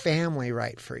 Is the family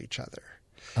right for each other?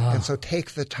 Oh. And so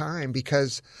take the time,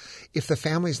 because if the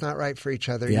family's not right for each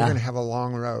other, you're going to have a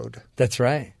long road. That's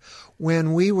right.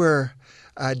 When we were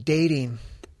dating,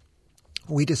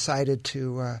 we decided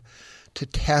to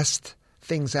test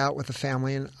things out with the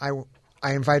family, and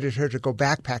I invited her to go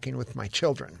backpacking with my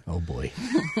children. Oh, boy.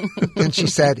 And she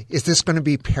said, is this going to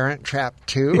be Parent Trap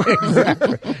too?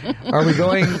 Exactly. Are we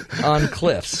going on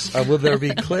cliffs? Will there be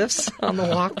cliffs on the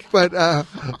walk?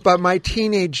 But my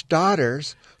teenage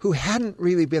daughters, who hadn't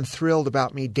really been thrilled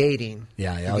about me dating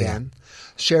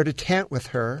shared a tent with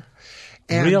her.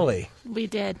 And really? We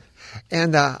did.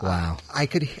 And wow.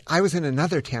 I was in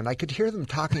another tent. I could hear them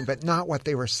talking, but not what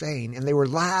they were saying. And they were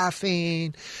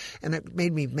laughing, and it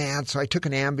made me mad. So I took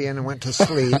an Ambien and went to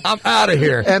sleep. I'm out of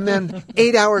here. And then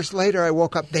 8 hours later, I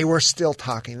woke up. They were still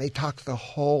talking. They talked the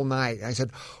whole night. I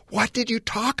said, "What did you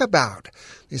talk about?"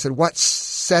 They said, "What's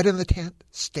said in the tent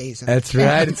stays in the tent." That's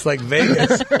right. It's like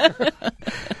Vegas.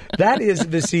 That is,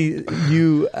 but see,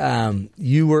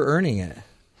 you were earning it.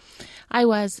 I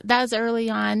was. That was early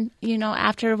on.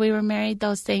 After we were married,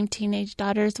 those same teenage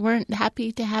daughters weren't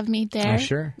happy to have me there. Oh,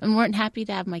 sure. And weren't happy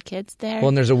to have my kids there. Well,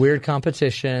 and there's a weird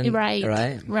competition. Right.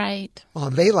 Well,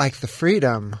 they liked the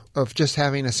freedom of just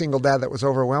having a single dad that was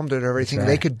overwhelmed at everything. Right.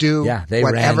 They could do they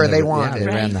whatever they wanted. Yeah,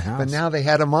 they ran the house. But now they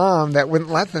had a mom that wouldn't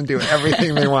let them do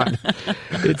everything they wanted.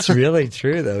 It's really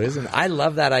true, though, isn't it? I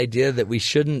love that idea that we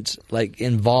shouldn't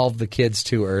involve the kids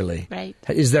too early. Right.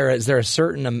 Is there a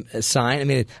certain sign? I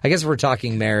mean, I guess if we're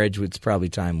talking marriage, it's probably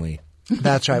time we.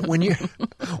 That's right. When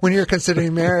you're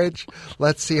considering marriage,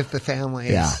 let's see if the family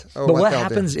is. Yeah. But what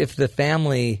happens if the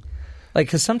family,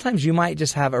 because sometimes you might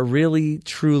just have a really,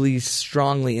 truly,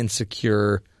 strongly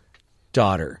insecure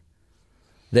daughter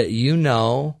that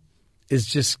is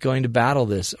just going to battle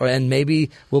this, and maybe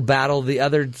will battle the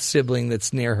other sibling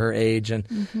that's near her age.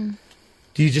 And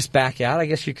do you just back out? I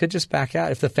guess you could just back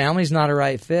out. If the family's not a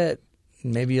right fit,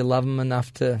 maybe you love them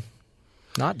enough to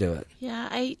not do it. Yeah,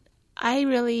 I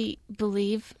really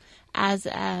believe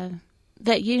that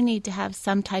you need to have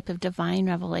some type of divine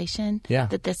revelation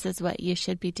that this is what you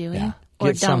should be doing. Yeah. Or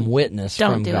get some witness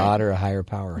from God or a higher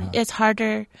power. Huh? It's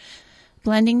harder.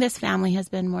 Blending this family has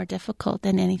been more difficult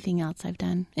than anything else I've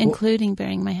done, including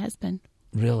burying my husband.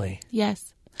 Really?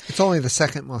 Yes. It's only the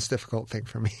second most difficult thing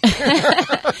for me. You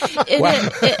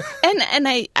have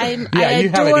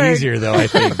it easier, though, I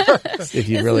think, if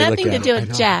you really look at it. It's nothing to do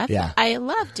with Jeff. Yeah. I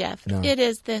love Jeff. No. It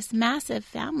is this massive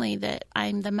family that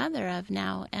I'm the mother of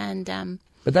now. And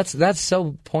but that's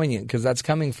so poignant because that's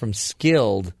coming from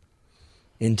skilled,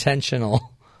 intentional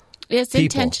it's people.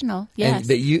 Intentional, yes.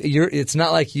 But it's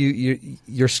not like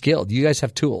you're skilled. You guys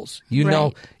have tools. You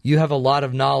know, you have a lot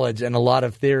of knowledge and a lot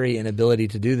of theory and ability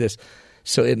to do this.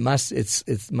 So it must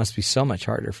be so much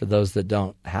harder for those that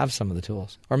don't have some of the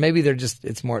tools, or maybe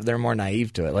they're more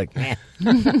naive to it. Like,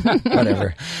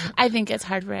 whatever. I think it's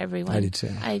hard for everyone. I do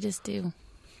too. I just do.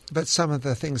 But some of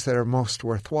the things that are most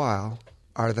worthwhile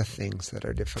are the things that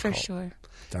are difficult. For sure.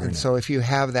 So if you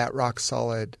have that rock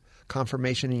solid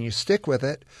confirmation and you stick with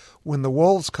it, when the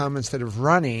wolves come, instead of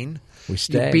running, you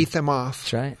beat them off.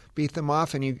 That's right. Beat them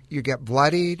off, and you get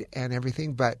bloodied and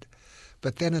everything, but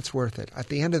then it's worth it. At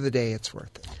the end of the day, it's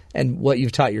worth it. And what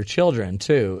you've taught your children,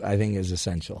 too, I think is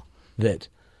essential.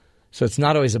 So it's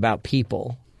not always about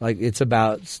people. It's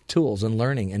about tools and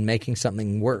learning and making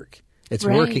something work. It's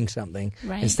working something.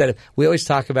 Right. Instead of, we always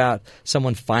talk about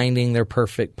someone finding their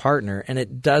perfect partner, and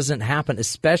it doesn't happen,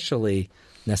 especially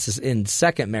in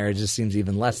second marriage. It seems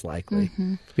even less likely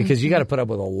because you got to put up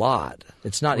with a lot.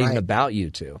 It's not even about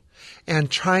you two. And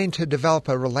trying to develop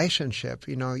a relationship,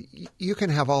 you can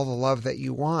have all the love that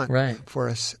you want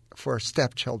for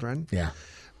stepchildren. Yeah.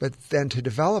 But then to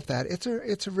develop that,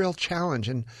 it's a real challenge,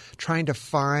 and trying to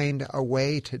find a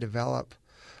way to develop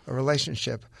a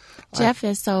relationship. Jeff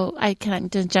is so, I can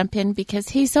jump in because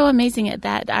he's so amazing at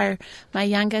that. My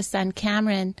youngest son,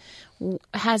 Cameron,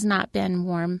 has not been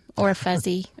warm or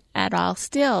fuzzy at all.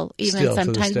 Still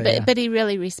sometimes, but he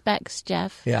really respects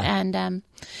Jeff. Yeah. And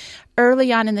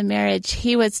early on in the marriage,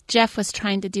 Jeff was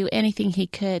trying to do anything he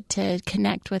could to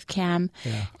connect with Cam.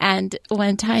 Yeah. And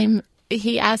one time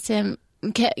he asked him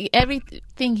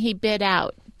everything he bid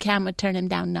out. Cam would turn him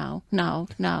down. No.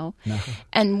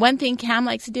 And one thing Cam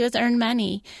likes to do is earn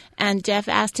money. And Jeff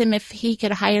asked him if he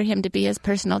could hire him to be his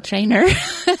personal trainer.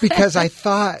 Because I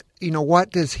thought,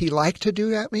 what does he like to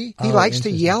do at me? He likes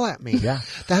to yell at me. Yeah.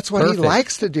 That's what he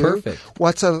likes to do. Perfect.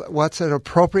 What's an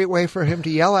appropriate way for him to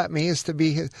yell at me is to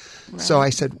be his. Right. So I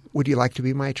said, would you like to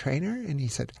be my trainer? And he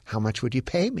said, how much would you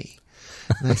pay me?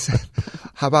 And I said,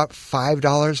 how about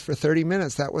 $5 for 30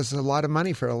 minutes? That was a lot of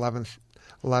money for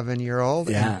 11-year-old.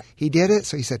 Yeah. And he did it.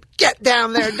 So he said, get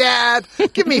down there, Dad.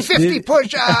 Give me 50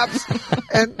 push-ups.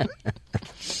 And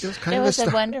it was a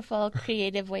wonderful,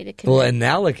 creative way to connect. Well, and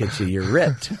now look at you. You're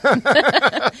ripped.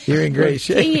 You're in great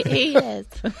shape. He is.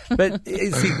 But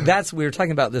see, we were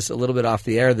talking about this a little bit off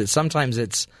the air, that sometimes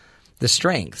it's the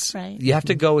strengths. Right. You have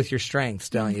to go with your strengths,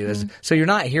 don't you? So you're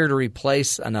not here to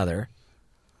replace another.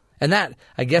 And that,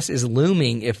 I guess, is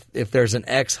looming if there's an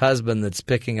ex-husband that's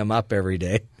picking them up every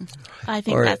day. I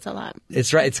think that's a lot.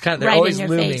 It's right. It's kind of, they're Right always in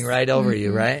your looming face. right over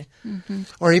you, right?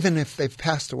 Or even if they've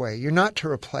passed away, you're not to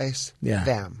replace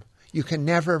them. You can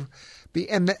never be.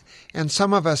 And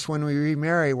some of us, when we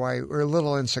remarry, why we're a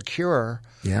little insecure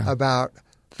about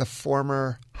the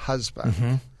former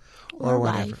husband or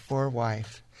whatever, or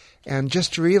wife. And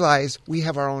just to realize we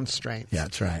have our own strengths. Yeah,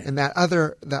 that's right. And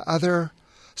the other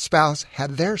spouse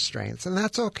had their strengths, and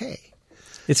that's okay.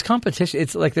 It's competition.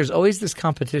 It's like there's always this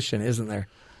competition, isn't there?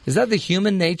 Is that the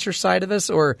human nature side of us,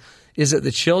 or is it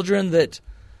the children that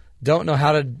don't know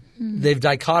how to? They've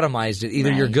dichotomized it.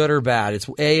 Either you're good or bad. It's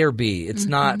A or B. It's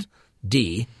not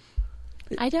D.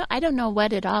 I don't know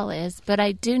what it all is, but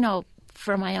I do know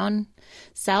for my own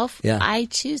self, I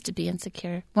choose to be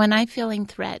insecure. When I'm feeling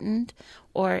threatened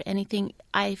or anything,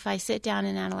 if I sit down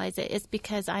and analyze it, it's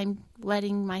because I'm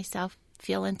letting myself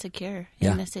feel insecure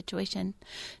in the situation.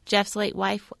 Jeff's late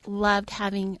wife loved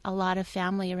having a lot of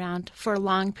family around for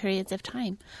long periods of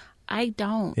time. I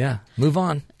don't. Yeah. Move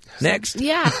on. Next.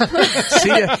 Yeah. See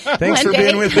ya. Thanks for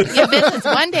being with us. Your business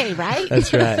one day, right?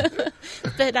 That's right.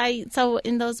 But so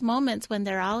in those moments when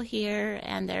they're all here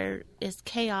and there is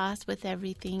chaos with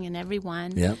everything and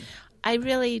everyone, I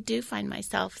really do find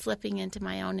myself slipping into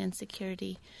my own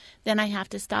insecurity. Then I have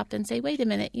to stop and say, wait a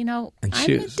minute, I'm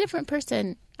a different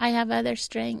person. I have other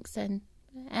strengths and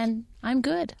I'm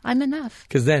good. I'm enough.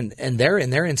 Because they're in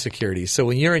their insecurities. So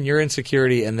when you're in your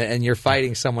insecurity and you're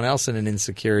fighting someone else in an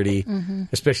insecurity,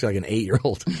 especially like an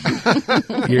 8-year-old,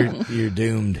 you're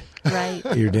doomed. Right.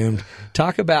 You're doomed.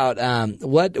 Talk about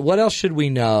what else should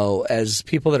we know as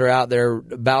people that are out there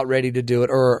about ready to do it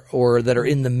or that are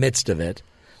in the midst of it?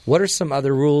 What are some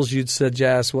other rules you'd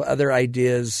suggest? What other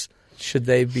ideas should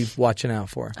they be watching out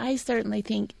for? I certainly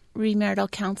think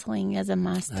remarital counseling is a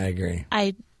must. I agree.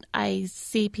 I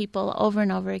see people over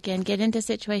and over again get into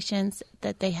situations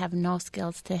that they have no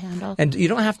skills to handle. And you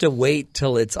don't have to wait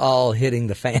till it's all hitting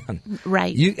the fan.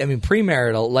 Right.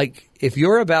 Premarital, like if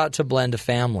you're about to blend a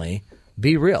family,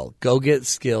 be real. Go get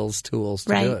skills, tools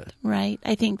to do it. Right.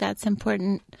 I think that's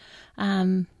important.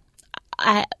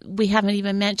 We haven't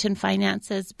even mentioned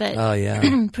finances, but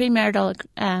premarital,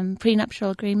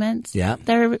 prenuptial agreements,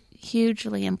 they're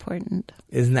hugely important.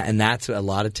 Isn't that? And that's a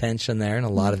lot of tension there and a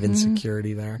lot of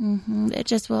insecurity there. It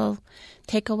just will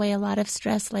take away a lot of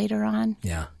stress later on.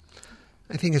 Yeah.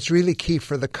 I think it's really key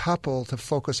for the couple to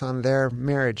focus on their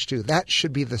marriage too. That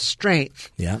should be the strength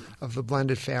of the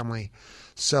blended family.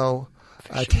 So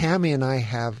Tammy and I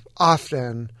have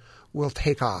often will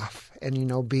take off and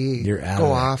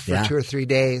go off for 2 or 3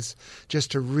 days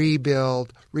just to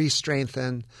rebuild,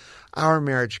 re-strengthen our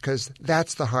marriage, because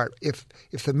that's the heart. If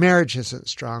the marriage isn't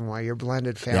strong, why your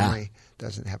blended family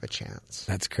doesn't have a chance.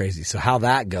 That's crazy. So how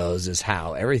that goes is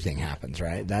how everything happens,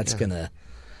 right? That's going to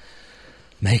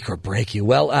make or break you.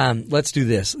 Well, let's do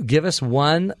this. Give us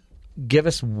one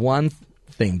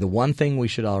thing, the one thing we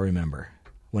should all remember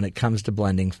when it comes to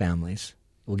blending families.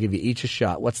 We'll give you each a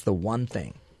shot. What's the one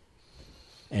thing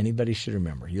anybody should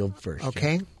remember? You'll first.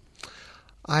 Okay. Jeff.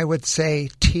 I would say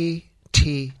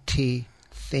TTT.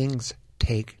 Things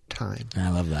take time. I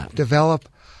love that. Develop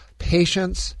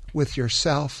patience with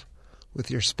yourself, with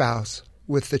your spouse,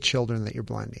 with the children that you're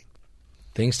blending.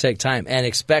 Things take time, and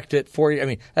expect it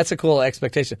that's a cool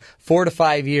expectation. 4 to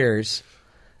 5 years,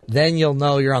 then you'll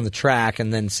know you're on the track,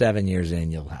 and then 7 years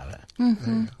in, you'll have it.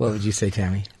 What would you say,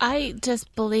 Tammy? I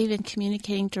just believe in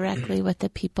communicating directly with the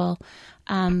people.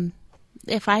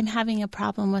 If I'm having a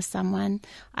problem with someone,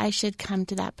 I should come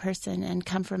to that person and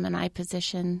come from an I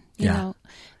position. You know,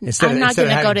 I'm not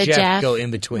going to go to Jeff. Go in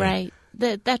between, right?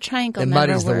 That triangle it never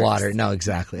muddies works. the water. No,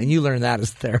 exactly. And you learn that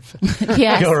as a therapist.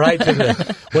 Yes. Go right to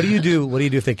the. What do you do? What do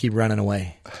you do if they keep running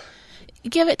away?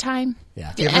 Give it time.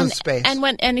 Yeah. Give them space. And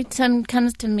when anyone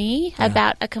comes to me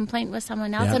about a complaint with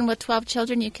someone else, and with 12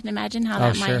 children, you can imagine how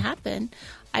that might happen.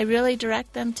 I really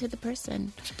direct them to the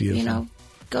person. It's beautiful.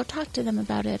 Go talk to them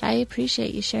about it. I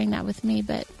appreciate you sharing that with me,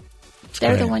 but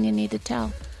they're the one you need to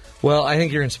tell. Well, I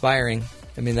think you're inspiring.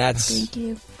 Thank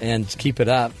you. And keep it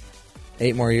up.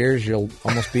 8 more years, you'll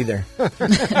almost be there.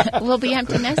 We'll be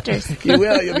empty nesters. You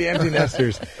will. You'll be empty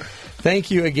nesters.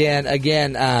 Thank you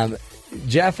again.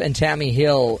 Jeff and Tammy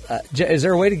Hill. Is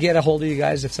there a way to get a hold of you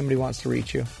guys if somebody wants to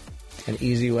reach you? An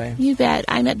easy way? You bet.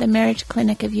 I'm at the Marriage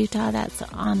Clinic of Utah. That's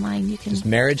online. You can just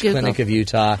Marriage Google. Clinic of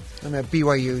Utah. I'm at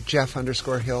BYU,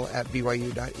 Jeff_Hill at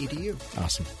BYU.edu.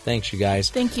 Awesome. Thanks, you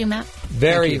guys. Thank you, Matt.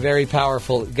 Very, very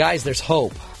powerful. Guys, there's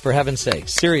hope. For heaven's sake.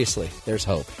 Seriously, there's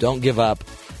hope. Don't give up.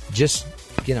 Just,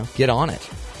 get on it.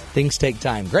 Things take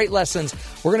time. Great lessons.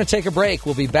 We're going to take a break.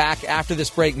 We'll be back after this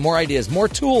break. More ideas, more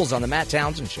tools on the Matt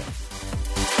Townsend Show.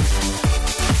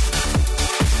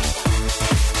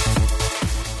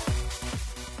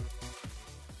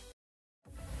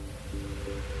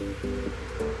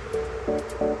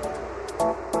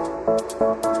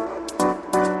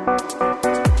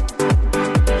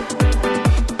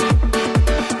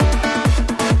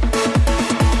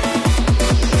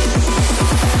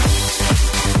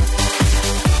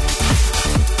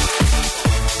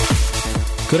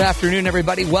 Good afternoon,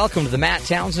 everybody. Welcome to the Matt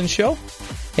Townsend Show.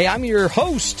 Hey, I'm your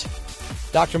host,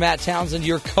 Dr. Matt Townsend,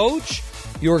 your coach,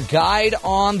 your guide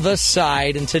on the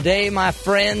side. And today, my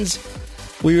friends,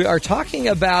 we are talking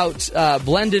about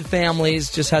blended families.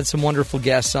 Just had some wonderful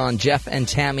guests on, Jeff and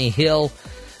Tammy Hill,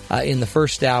 in the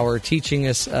first hour, teaching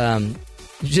us,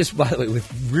 just by the way,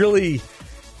 with really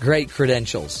great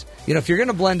credentials. You know, if you're going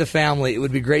to blend a family, it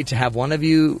would be great to have one of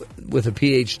you with a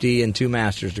PhD and 2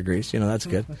 master's degrees. You know, that's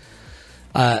good.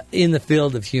 In the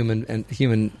field of human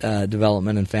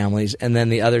development and families, and then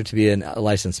the other to be a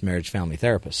licensed marriage family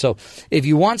therapist. So if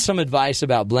you want some advice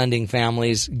about blending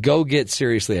families, go get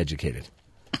seriously educated.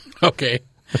 Okay.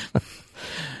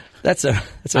 That's a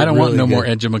I don't really want no good, more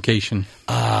education.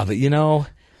 But you know,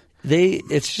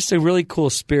 it's just a really cool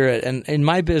spirit. And in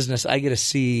my business, I get to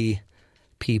see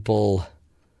people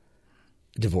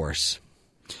divorce.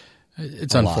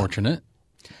 It's unfortunate.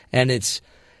 And it's,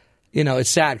 you know, it's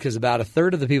sad because about a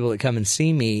third of the people that come and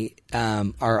see me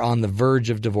are on the verge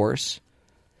of divorce.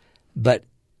 But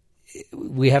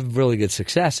we have really good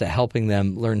success at helping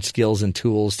them learn skills and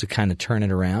tools to kind of turn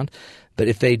it around. But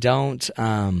if they don't,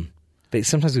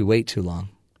 sometimes we wait too long.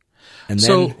 And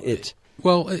then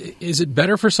Well, is it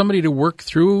better for somebody to work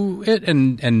through it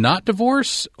and not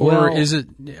divorce, or does it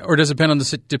depend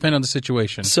on the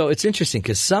situation? So it's interesting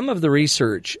because some of the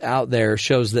research out there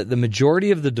shows that the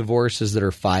majority of the divorces that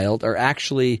are filed are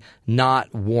actually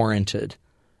not warranted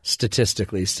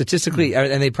statistically,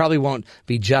 and they probably won't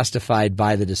be justified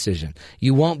by the decision.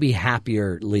 You won't be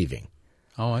happier leaving.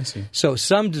 Oh, I see. So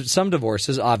some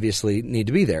divorces obviously need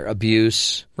to be there.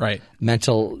 Abuse, right?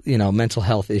 Mental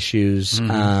health issues.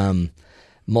 Mm-hmm.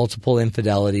 Multiple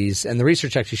infidelities, and the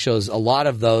research actually shows a lot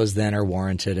of those then are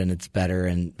warranted and it's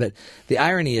better. But the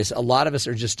irony is a lot of us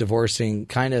are just divorcing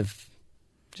kind of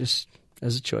just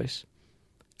as a choice.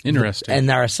 Interesting. And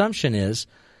our assumption is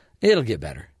it'll get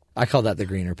better. I call that the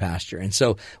greener pasture. And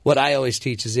so what I always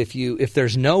teach is if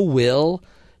there's no will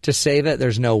to save it,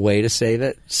 there's no way to save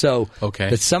it. So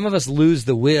but some of us lose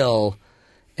the will,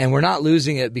 and we're not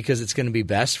losing it because it's going to be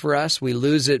best for us. We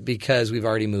lose it because we've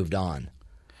already moved on.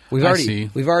 We've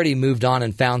already moved on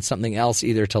and found something else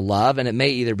either to love, and it may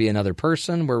either be another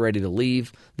person we're ready to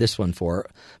leave this one for.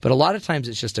 But a lot of times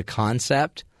it's just a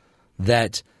concept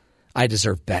that I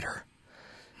deserve better.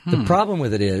 The problem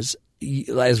with it is,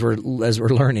 as we're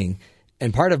learning,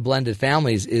 and part of blended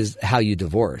families is how you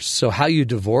divorce. So how you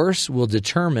divorce will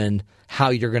determine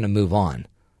how you're going to move on,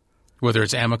 whether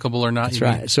it's amicable or not. That's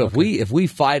right. So if we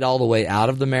fight all the way out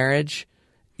of the marriage,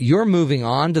 your moving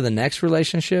on to the next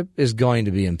relationship is going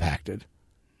to be impacted.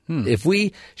 If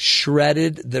we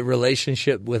shredded the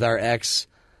relationship with our ex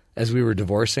as we were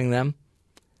divorcing them,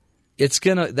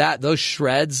 those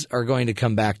shreds are going to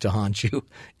come back to haunt you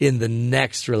in the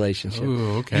next relationship.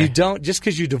 Ooh, okay. You don't, just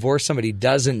because you divorce somebody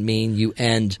doesn't mean you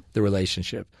end the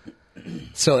relationship.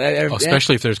 So,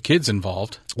 especially if there's kids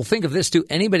involved. Well, think of this too.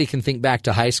 Anybody can think back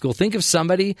to high school. Think of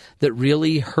somebody that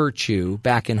really hurt you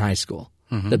back in high school,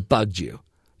 that bugged you,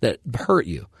 that hurt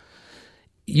you.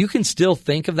 You can still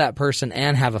think of that person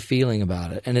and have a feeling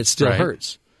about it, and it still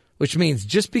hurts. Which means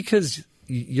just because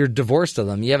you're divorced of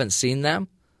them, you haven't seen them,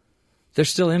 they're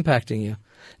still impacting you.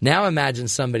 Now imagine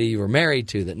somebody you were married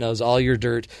to that knows all your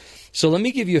dirt. So let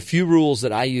me give you a few rules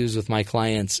that I use with my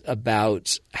clients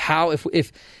about how,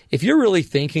 if you're really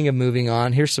thinking of moving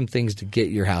on, here's some things to get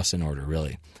your house in order,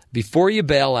 really. Before you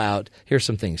bail out, here's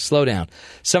some things. Slow down.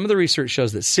 Some of the research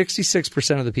shows that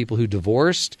 66% of the people who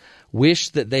divorced wish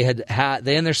that they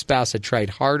and their spouse had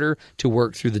tried harder to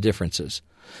work through the differences.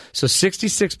 So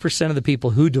 66% of the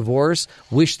people who divorce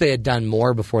wish they had done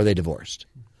more before they divorced.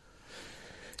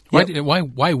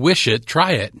 Why wish it?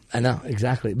 Try it. I know,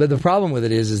 exactly. But the problem with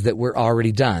it is that we're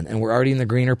already done, and we're already in the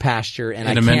greener pasture,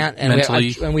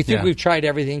 and we think we've tried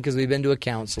everything because we've been to a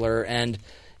counselor, and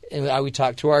we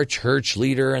talked to our church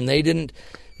leader, and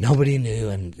nobody knew,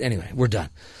 and anyway, we're done.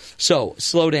 So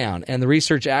slow down. And the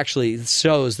research actually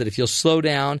shows that if you'll slow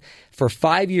down for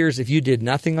 5 years, if you did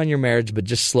nothing on your marriage but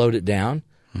just slowed it down,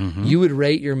 you would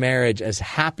rate your marriage as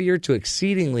happier to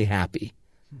exceedingly happy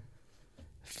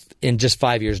in just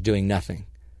 5 years doing nothing.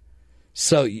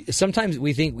 So sometimes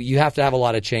we think you have to have a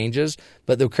lot of changes,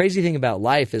 but the crazy thing about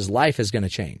life is going to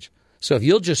change. So if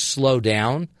you'll just slow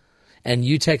down and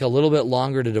you take a little bit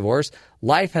longer to divorce,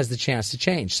 life has the chance to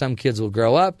change. Some kids will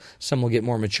grow up, some will get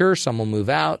more mature, some will move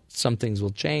out, some things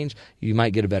will change. You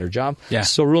might get a better job. Yeah.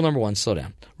 So rule number 1, slow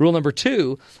down. Rule number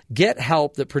 2, get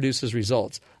help that produces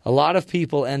results. A lot of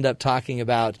people end up talking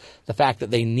about the fact that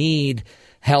they need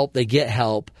help, they get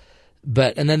help,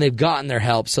 and then they've gotten their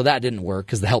help, so that didn't work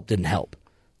because the help didn't help.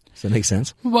 Does that make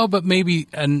sense? Well, but maybe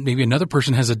another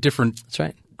person has a different That's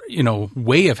right.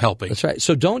 Way of helping. That's right.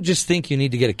 So don't just think you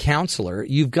need to get a counselor.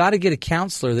 You've got to get a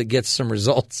counselor that gets some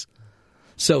results.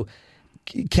 So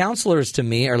counselors to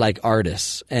me are like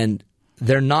artists, and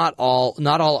they're not all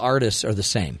artists are the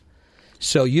same.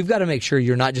 So you've got to make sure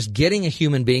you're not just getting a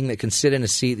human being that can sit in a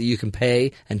seat that you can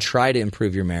pay and try to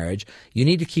improve your marriage. You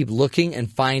need to keep looking and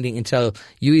finding until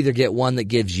you either get one that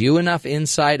gives you enough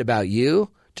insight about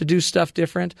you to do stuff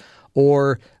different,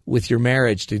 or with your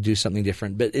marriage to do something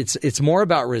different. But it's more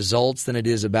about results than it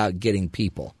is about getting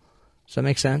people. Does that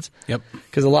make sense? Yep.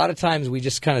 Because a lot of times we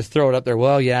just kind of throw it up there,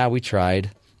 well, yeah, we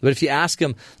tried. But if you ask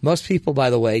them, most people,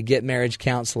 by the way, get marriage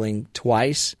counseling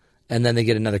twice, and then they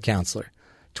get another counselor.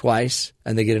 Twice,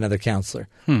 and they get another counselor.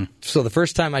 So the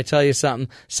first time I tell you something,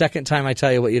 second time I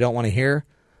tell you what you don't want to hear,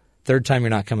 third time you're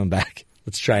not coming back.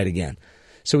 Let's try it again.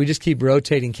 So we just keep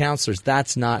rotating counselors.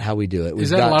 That's not how we do it.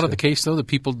 Is that a lot of the case, though, that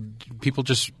people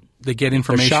just they get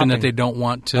information that they don't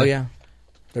want to? Oh, yeah.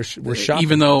 We're shopping.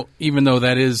 Even though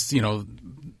that is,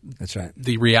 that's right,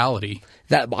 the reality.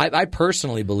 That I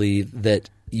personally believe that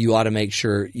you ought to make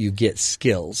sure you get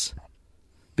skills.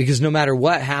 Because no matter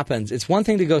what happens, it's one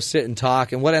thing to go sit and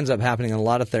talk, and what ends up happening in a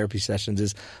lot of therapy sessions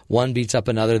is one beats up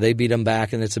another, they beat them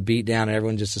back, and it's a beat down, and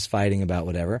everyone just is fighting about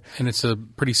whatever. And it's a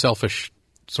pretty selfish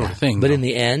sort of thing. But though. in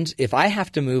the end, if I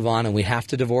have to move on and we have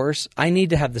to divorce, I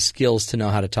need to have the skills to know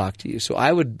how to talk to you. So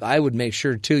I would make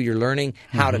sure, too, you're learning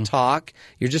how to talk.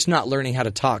 You're just not learning how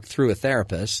to talk through a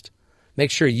therapist.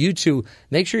 Make sure you're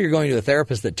going to a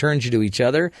therapist that turns you to each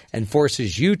other and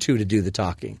forces you two to do the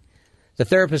talking. The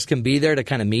therapist can be there to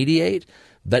kind of mediate,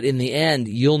 but in the end,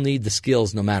 you'll need the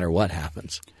skills no matter what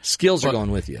happens. Skills are going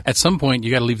with you. At some point,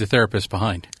 you got to leave the therapist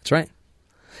behind. That's right.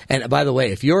 And by the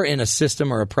way, if you're in a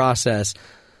system or a process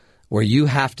where you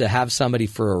have to have somebody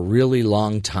for a really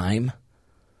long time,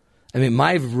 I mean,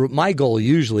 my goal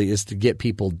usually is to get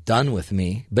people done with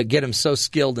me, but get them so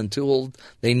skilled and tooled.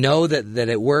 They know that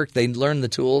it worked. They learn the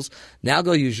tools. Now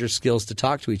go use your skills to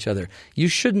talk to each other. You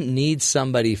shouldn't need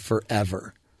somebody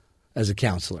forever as a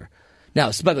counselor.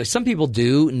 Now, by the way, some people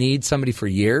do need somebody for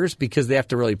years because they have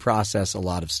to really process a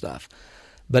lot of stuff.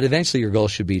 But eventually your goal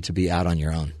should be to be out on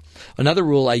your own. Another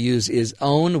rule I use is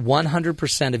own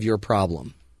 100% of your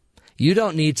problem. You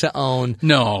don't need to own...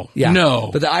 No.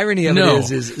 But the irony of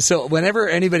it is so whenever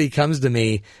anybody comes to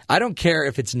me, I don't care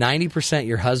if it's 90%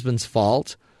 your husband's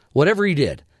fault, whatever he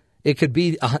did. It could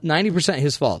be 90%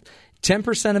 his fault.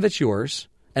 10% of it's yours,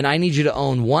 and I need you to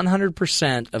own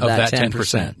 100% of that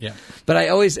 10%. Yeah. But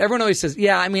everyone always says,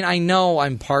 yeah, I mean, I know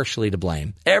I'm partially to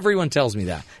blame. Everyone tells me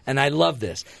that, and I love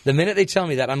this. The minute they tell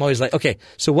me that, I'm always like, okay,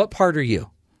 so what part are you?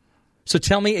 So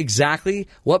tell me exactly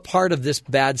what part of this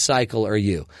bad cycle are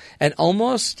you? And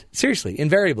almost, seriously,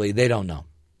 invariably, they don't know.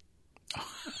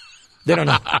 They don't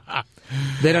know.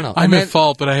 They don't know. I'm at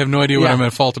fault, but I have no idea what I'm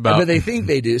at fault about. But they think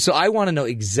they do. So I want to know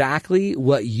exactly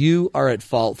what you are at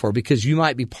fault for, because you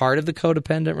might be part of the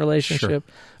codependent relationship,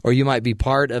 or you might be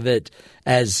part of it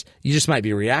as you just might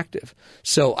be reactive.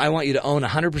 So I want you to own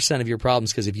 100% of your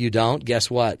problems, because if you don't, guess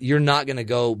what? You're not going to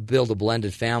go build a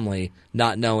blended family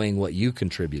not knowing what you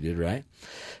contributed, right?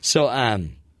 So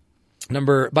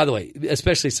by the way,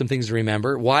 especially some things to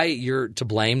remember, why you're to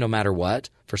blame no matter what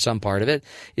for some part of it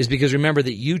is because remember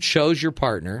that you chose your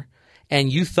partner and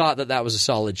you thought that was a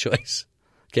solid choice.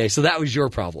 Okay, so that was your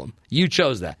problem. You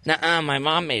chose that. Nuh-uh, my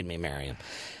mom made me marry him.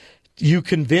 You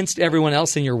convinced everyone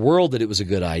else in your world that it was a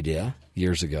good idea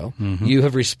years ago. Mm-hmm. You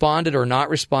have responded or not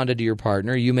responded to your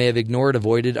partner. You may have ignored,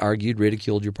 avoided, argued,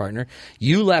 ridiculed your partner.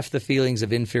 You left the feelings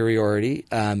of inferiority.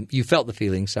 You felt the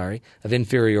feelings, of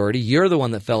inferiority. You're the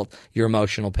one that felt your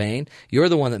emotional pain. You're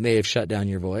the one that may have shut down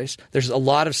your voice. There's a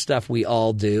lot of stuff we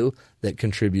all do that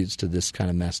contributes to this kind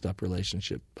of messed up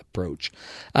relationship approach.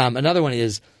 Another one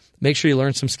is make sure you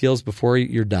learn some skills before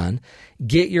you're done.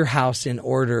 Get your house in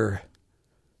order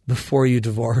before you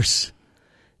divorce,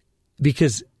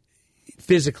 because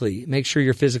physically, make sure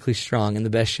you're physically strong, in the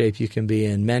best shape you can be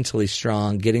in, mentally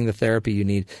strong, getting the therapy you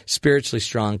need, spiritually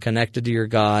strong, connected to your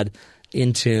God,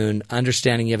 in tune,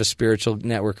 understanding you have a spiritual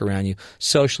network around you,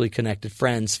 socially connected,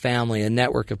 friends, family, a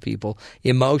network of people,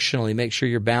 emotionally, make sure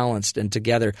you're balanced and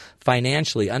together,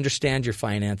 financially, understand your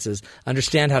finances,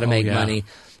 understand how to make money.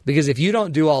 Because if you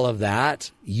don't do all of that,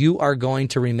 you are going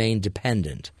to remain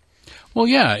dependent. Well,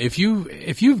 yeah, if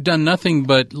you've done nothing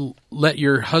but let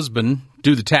your husband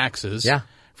do the taxes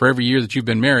for every year that you've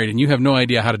been married, and you have no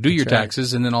idea how to do your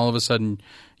taxes, and then all of a sudden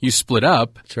you split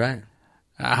up. That's right.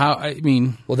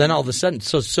 Well, then all of a sudden,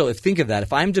 so if think of that.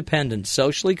 If I'm dependent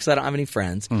socially because I don't have any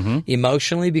friends,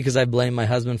 emotionally because I blame my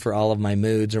husband for all of my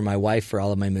moods or my wife for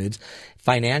all of my moods,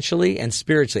 financially and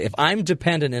spiritually, if I'm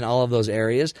dependent in all of those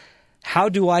areas, how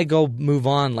do I go move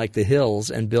on like the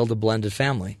Hills and build a blended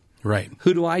family? Right.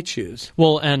 Who do I choose?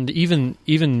 Well, and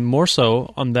even more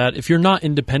so on that, if you're not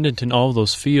independent in all of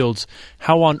those fields,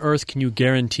 how on earth can you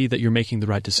guarantee that you're making the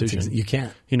right decision? You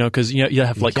can't. Because you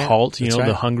have like halt,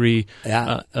 the hungry,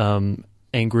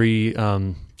 angry,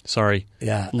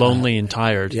 lonely and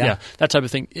tired. Yeah, that type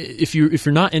of thing. If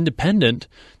you're not independent,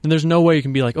 then there's no way you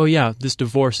can be like, oh yeah, this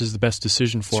divorce is the best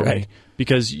decision for me.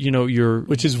 Because you're,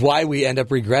 which is why we end up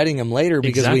regretting them later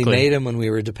because we made them when we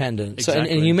were dependent. Exactly.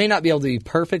 So, and you may not be able to be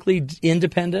perfectly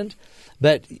independent,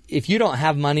 but if you don't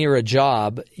have money or a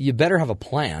job, you better have a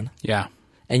plan. Yeah.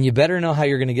 And you better know how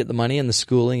you're going to get the money and the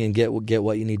schooling and get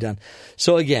what you need done.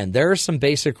 So again, there are some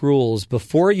basic rules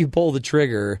before you pull the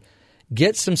trigger.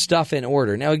 Get some stuff in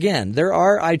order. Now again,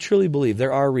 I truly believe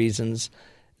there are reasons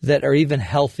that are even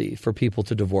healthy for people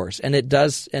to divorce, and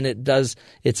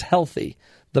it's healthy.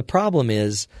 The problem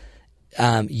is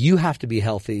you have to be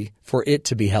healthy for it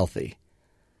to be healthy.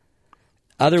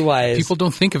 Otherwise, people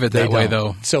don't think of it that way,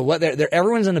 though. So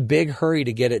everyone's in a big hurry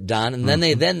to get it done, and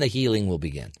then the healing will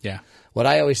begin. Yeah. What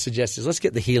I always suggest is let's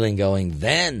get the healing going,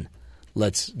 then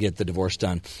let's get the divorce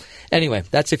done. Anyway,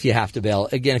 that's if you have to bail.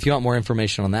 Again, if you want more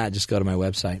information on that, just go to my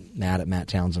website,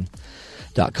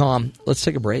 matt@matttownsend.com. Let's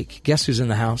take a break. Guess who's in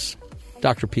the house?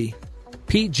 Dr. P.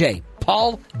 PJ.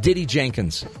 Paul Diddy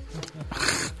Jenkins.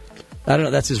 I don't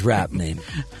know. That's his rap name.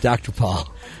 Dr.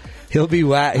 Paul. He'll be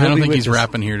I don't think he's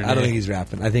rapping here today. I don't think he's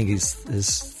rapping. I think he's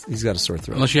got a sore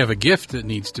throat. Unless you have a gift that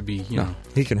needs to be, No,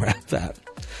 he can rap that.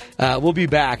 We'll be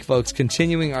back, folks,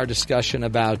 continuing our discussion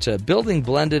about building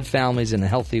blended families in a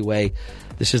healthy way.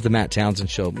 This is the Matt Townsend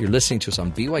Show. You're listening to us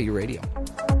on BYU Radio.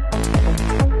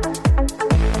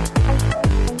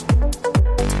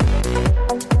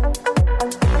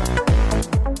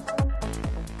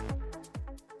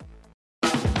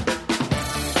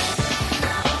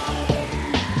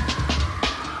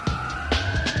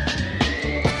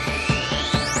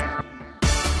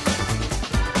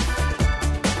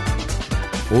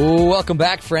 Welcome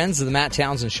back, friends, to the Matt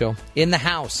Townsend Show. In the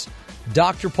house,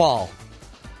 Dr. Paul,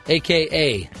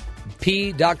 a.k.a.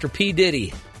 Dr. P.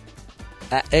 Diddy,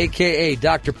 a.k.a.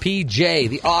 Dr. P.J.,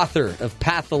 the author of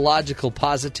Pathological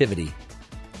Positivity.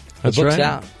 The book's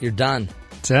out. You're done.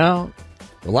 It's out.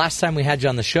 The last time we had you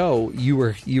on the show, you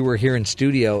were here in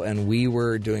studio, and we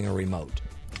were doing a remote.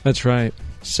 That's right.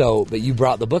 So, but you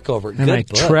brought the book over. And I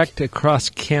trekked across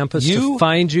campus to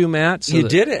find you, Matt. So you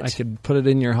did it. I could put it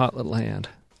in your hot little hand.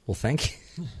 Well, thank you.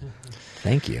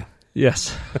 Thank you.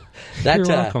 Yes. You're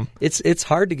welcome. It's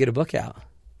hard to get a book out.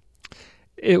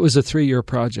 It was a 3-year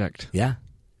project. Yeah.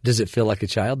 Does it feel like a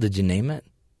child? Did you name it?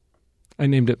 I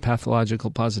named it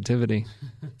Pathological Positivity.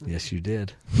 Yes, you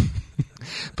did.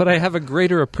 But I have a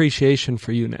greater appreciation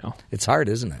for you now. It's hard,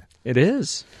 isn't it? It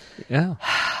is. Yeah.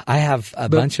 I have a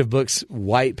bunch of books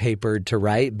white papered to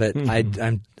write, but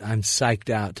I'm psyched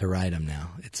out to write them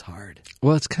now. It's hard.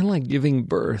 Well, it's kind of like giving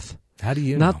birth. How do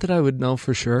you know? Not that I would know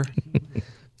for sure.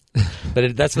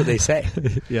 But that's what they say.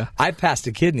 Yeah. I passed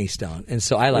a kidney stone, and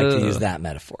so I like to use that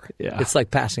metaphor. Yeah. It's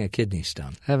like passing a kidney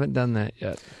stone. I haven't done that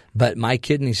yet. But my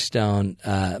kidney stone,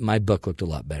 my book looked a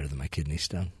lot better than my kidney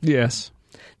stone. Yes.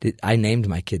 I named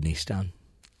my kidney stone.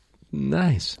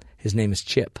 Nice. His name is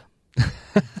Chip.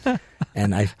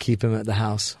 And I keep him at the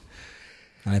house.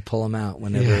 And I pull him out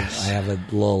whenever I have a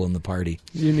lull in the party.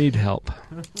 You need help.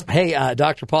 Hey,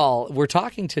 Dr. Paul, we're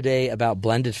talking today about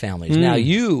blended families. Now,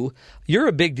 you're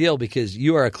a big deal because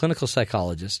you are a clinical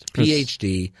psychologist,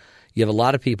 PhD. You have a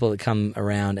lot of people that come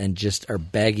around and just are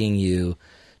begging you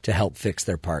to help fix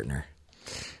their partner.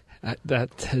 That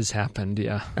has happened,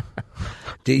 yeah.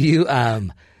 Do you?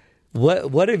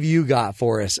 What have you got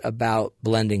for us about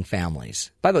blending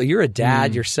families? By the way, you're a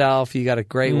dad yourself. You got a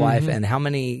great wife. And how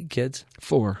many kids?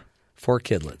 4. 4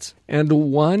 kidlets. And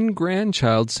 1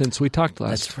 grandchild since we talked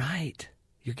last. That's right.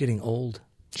 You're getting old.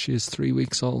 She is 3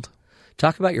 weeks old.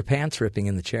 Talk about your pants ripping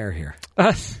in the chair here.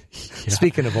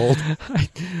 Speaking of old.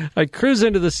 I cruise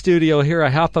into the studio here. I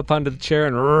hop up onto the chair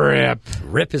and rip.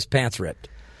 Rip his pants ripped.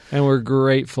 And we're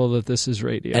grateful that this is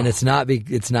radio. And it's not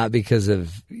because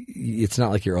of, it's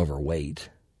not like you're overweight.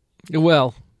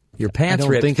 Well, your pants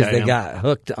ripped because they got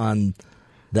hooked on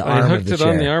the arm of the chair. I hooked it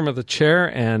on the arm of the chair,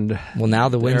 and well, now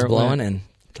the wind's blowing and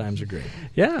times are great.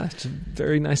 Yeah, it's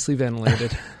very nicely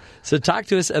ventilated. So talk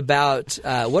to us about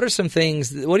what are some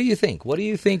things, what do you think? What do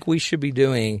you think we should be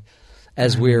doing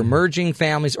as we're merging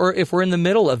families, or if we're in the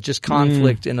middle of just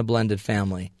conflict in a blended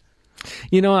family?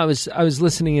 You know, I was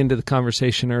listening into the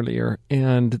conversation earlier,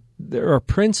 and there are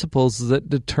principles that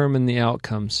determine the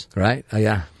outcomes. Right? Oh,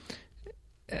 yeah.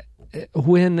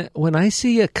 When I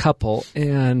see a couple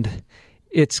and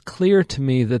it's clear to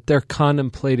me that they're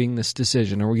contemplating this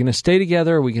decision, are we going to stay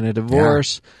together? Are we going to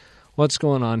divorce? Yeah. What's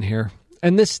going on here?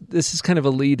 And this is kind of a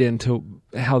lead into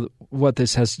what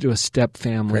this has to do with step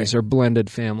families or blended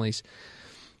families.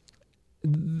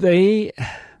 They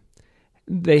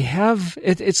have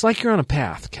it's like you're on a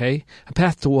path, okay? A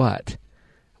path to what?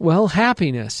 Well,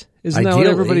 happiness. Isn't that what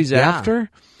everybody's after?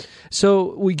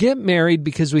 So we get married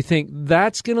because we think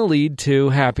that's going to lead to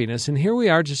happiness. And here we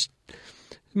are just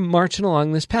marching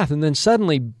along this path. And then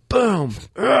suddenly, boom,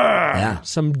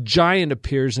 some giant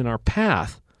appears in our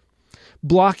path,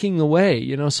 blocking the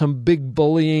way, some big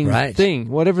bullying thing.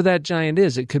 Whatever that giant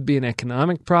is. It could be an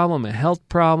economic problem, a health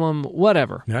problem,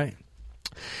 whatever. Right.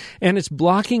 And it's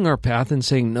blocking our path and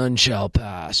saying, none shall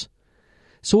pass.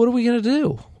 So what are we going to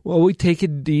do? Well, we take a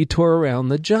detour around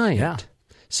the giant. Yeah.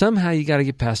 Somehow you got to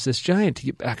get past this giant to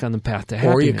get back on the path to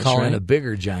happiness. Or you call in a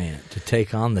bigger giant to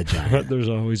take on the giant. But there's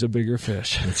always a bigger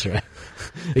fish. That's right.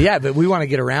 Yeah, but we want to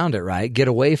get around it, right? Get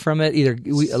away from it.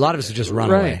 A lot of us just run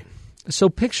away. So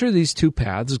picture these two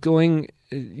paths going,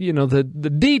 the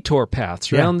detour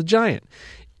paths around the giant.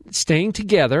 Staying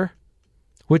together,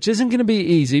 which isn't going to be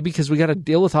easy because we got to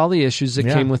deal with all the issues that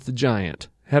came with the giant.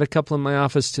 Had a couple in my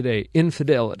office today.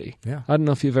 Infidelity. Yeah. I don't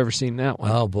know if you've ever seen that one.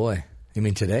 Oh, boy. You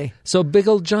mean today? So big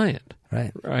old giant.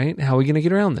 Right. How are we going to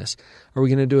get around this? Are we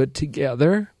going to do it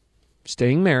together,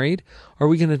 staying married, or are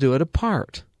we going to do it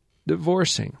apart,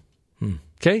 divorcing?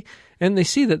 Okay? And they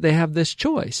see that they have this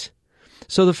choice.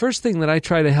 So the first thing that I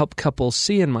try to help couples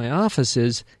see in my office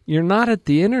is you're not at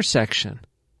the intersection.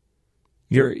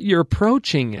 You're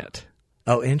approaching it.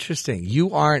 Oh, interesting. You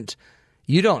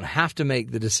don't have to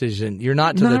make the decision. You're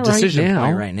not to the decision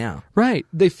point right now. Right.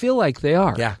 They feel like they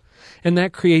are. Yeah. And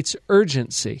that creates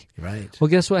urgency. Right. Well,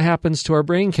 guess what happens to our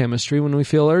brain chemistry when we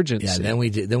feel urgency? Yeah, then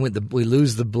we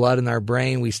lose the blood in our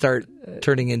brain. We start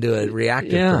turning into a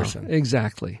reactive person. Yeah,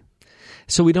 exactly.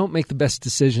 So we don't make the best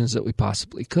decisions that we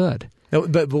possibly could. No,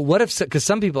 but what if, because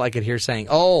some people I could hear saying,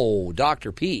 oh,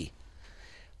 Dr. P,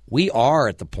 we are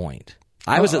at the point.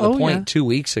 I was at the point 2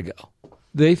 weeks ago.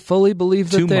 They fully believe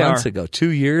that 2 months ago, 2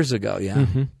 years ago, yeah.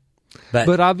 Mm-hmm.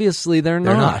 But obviously they're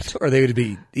not. Or they would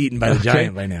be eaten by the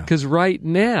giant by now. Because right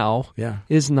now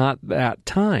is not that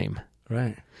time.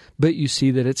 Right. But you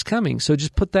see that it's coming. So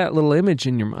just put that little image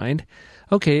in your mind.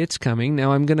 Okay, it's coming.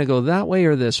 Now I'm going to go that way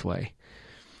or this way.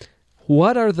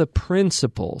 What are the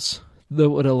principles that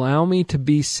would allow me to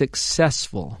be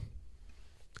successful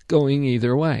going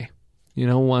either way?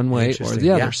 One way or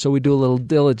the other. So we do a little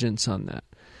diligence on that.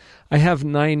 I have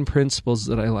 9 principles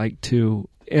that I like to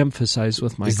emphasize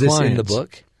with my clients. Is this in the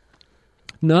book?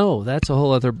 No, that's a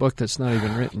whole other book that's not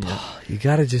even written yet. You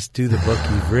got to just do the book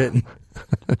you've written.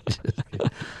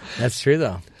 That's true,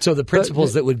 though. So the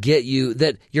principles that would get you,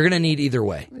 that you're going to need either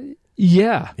way.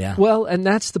 Yeah. Well, and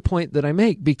that's the point that I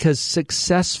make, because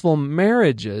successful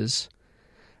marriages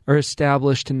are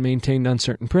established and maintained on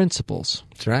certain principles.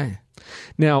 That's right.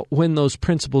 Now, when those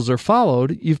principles are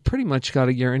followed, you've pretty much got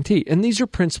a guarantee. And these are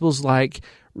principles like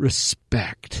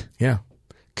respect,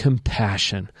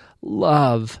 compassion,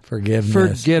 love,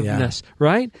 forgiveness,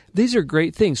 right? These are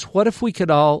great things. What if we could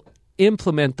all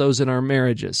implement those in our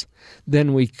marriages?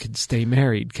 Then we could stay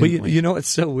married, couldn't we? You know what's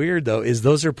so weird, though, is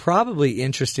those are probably,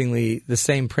 interestingly, the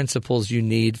same principles you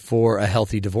need for a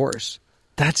healthy divorce.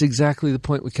 That's exactly the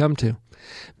point we come to.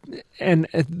 And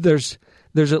there's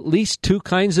at least 2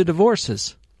 kinds of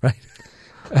divorces. Right.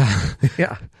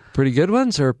 Pretty good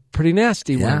ones or pretty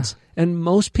nasty ones. And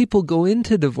most people go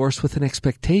into divorce with an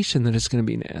expectation that it's going to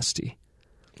be nasty.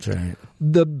 That's right.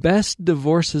 The best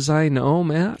divorces I know,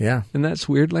 Matt, and that's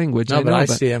weird language. No, but I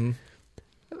see them.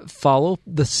 Follow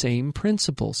the same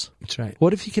principles. That's right.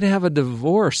 What if you could have a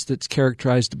divorce that's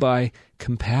characterized by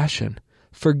compassion,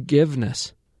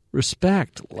 forgiveness,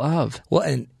 respect, love? Well,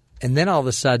 and then all of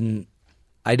a sudden,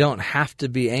 I don't have to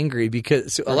be angry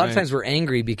because a lot of times we're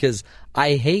angry because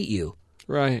I hate you.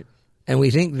 Right. And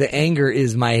we think the anger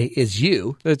is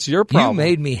you. It's your problem. You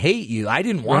made me hate you. I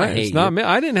didn't want to hate you. It's not me.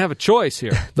 I didn't have a choice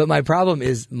here. But my problem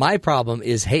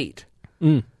is hate.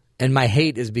 And And my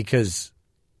hate is because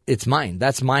it's mine.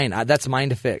 That's mine. That's mine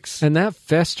to fix. And that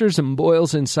festers and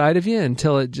boils inside of you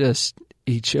until it just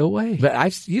eats you away.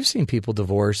 But you've seen people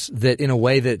divorce that in a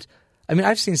way that,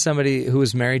 I've seen somebody who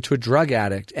was married to a drug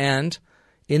addict, and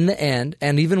in the end,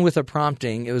 and even with a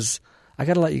prompting, it was, I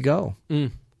got to let you go.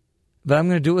 But I'm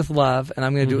going to do it with love, and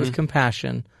I'm going to do it with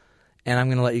compassion, and I'm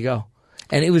going to let you go.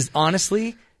 And it was,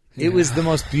 honestly, it was the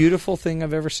most beautiful thing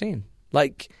I've ever seen.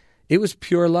 Like, it was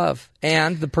pure love,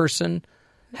 and the person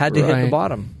had to hit the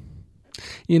bottom.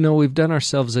 We've done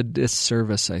ourselves a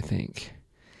disservice, I think.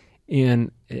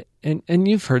 And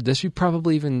you've heard this. You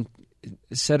probably even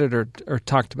said it or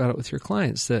talked about it with your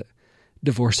clients, that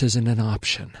divorce isn't an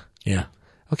option. Yeah.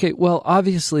 Okay, well,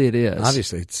 obviously it is.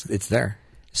 Obviously, it's there.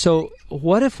 So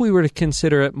what if we were to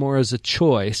consider it more as a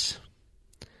choice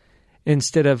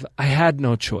instead of, I had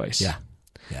no choice? Yeah.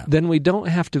 Then we don't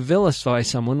have to vilify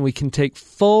someone. We can take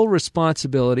full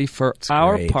responsibility for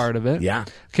our part of it. Yeah.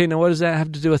 Okay, now what does that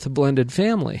have to do with a blended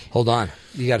family? Hold on.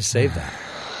 You got to save that.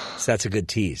 So that's a good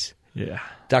tease. Yeah.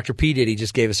 Dr. P. Diddy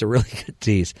just gave us a really good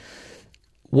tease.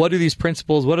 What do these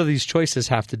principles, what do these choices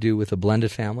have to do with a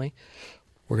blended family?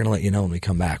 We're going to let you know when we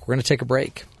come back. We're going to take a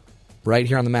break right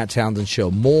here on the Matt Townsend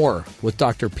Show. More with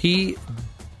Dr. P.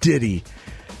 Diddy.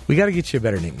 We got to get you a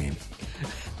better nickname.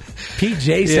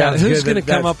 PJ sounds good. Who's going to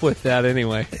come up with that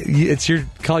anyway?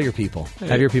 Call your people.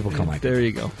 Have your people call Mike. There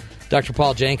you go. Dr.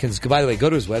 Paul Jenkins. By the way, go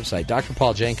to his website,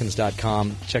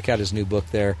 drpauljenkins.com. Check out his new book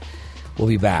there. We'll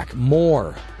be back.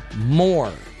 More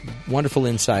wonderful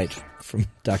insight from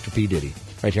Dr. P. Diddy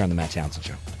right here on the Matt Townsend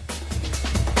Show.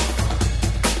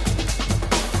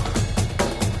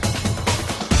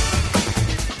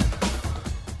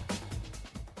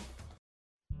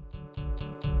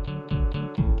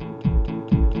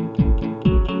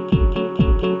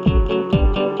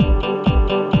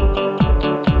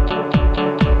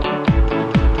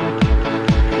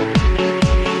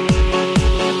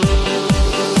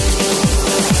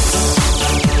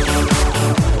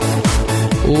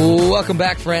 Welcome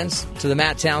back, friends, to the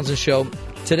Matt Townsend Show.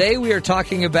 Today we are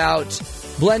talking about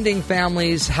blending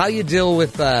families, how you deal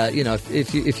with,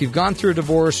 if you've gone through a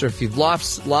divorce or if you've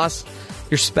lost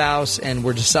your spouse and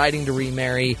we're deciding to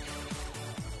remarry.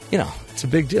 It's a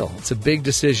big deal. It's a big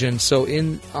decision. So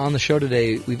on the show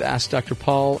today, we've asked Dr.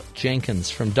 Paul Jenkins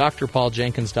from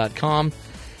drpauljenkins.com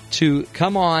to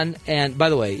come on. And by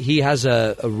the way, he has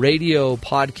a radio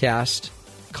podcast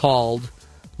called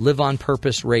Live on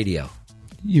Purpose Radio.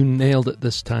 You nailed it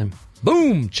this time.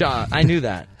 Boom! I knew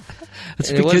that.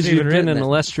 That's because you've been an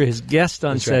illustrious guest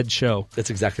on said show. That's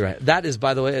exactly right. That is,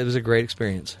 by the way, it was a great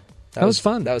experience. That was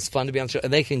fun. That was fun to be on the show.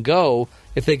 And they can go,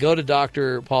 if they go to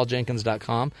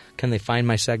drpauljenkins.com, can they find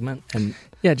my segment? And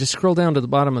yeah, just scroll down to the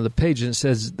bottom of the page and it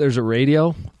says there's a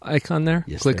radio icon there.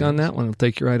 Yes, click on that one. It'll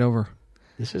take you right over.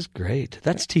 This is great.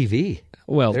 That's TV.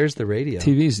 Well, there's the radio.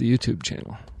 TV is the YouTube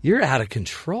channel. You're out of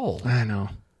control. I know.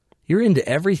 You're into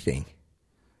everything.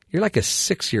 You're like a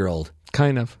 6-year-old.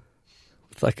 Kind of.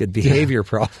 With like a behavior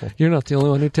problem. You're not the only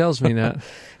one who tells me that.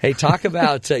 Hey, talk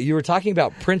about, you were talking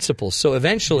about principles. So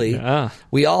eventually,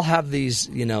 we all have these,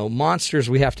 monsters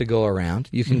we have to go around.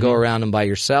 You can go around them by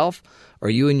yourself, or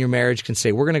you and your marriage can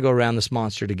say, we're going to go around this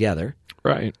monster together.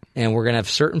 Right. And we're going to have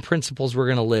certain principles we're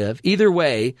going to live. Either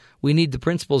way, we need the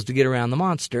principles to get around the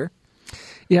monster.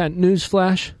 Yeah,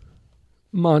 newsflash,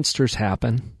 monsters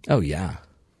happen. Oh, yeah.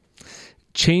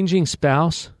 Changing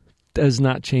spouse does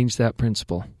not change that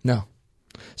principle. No.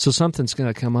 So something's going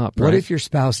to come up, right? What if your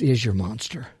spouse is your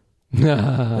monster?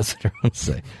 That's what I want to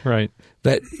say. Right.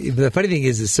 But the funny thing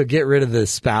is so get rid of the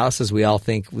spouse, as we all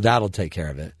think that'll take care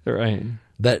of it. Right.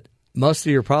 But most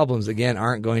of your problems, again,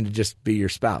 aren't going to just be your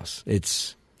spouse.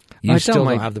 It's you still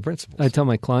don't have the principles. I tell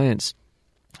my clients,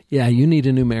 yeah, you need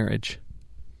a new marriage.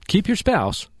 Keep your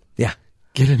spouse. Yeah.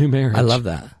 Get a new marriage. I love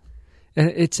that. And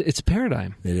it's a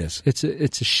paradigm. It is. It's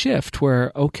a shift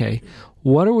where, okay,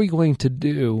 what are we going to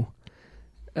do?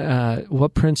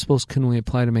 What principles can we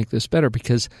apply to make this better?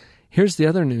 Because here's the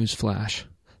other news flash.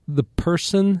 The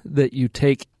person that you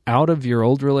take out of your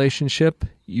old relationship,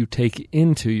 you take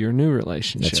into your new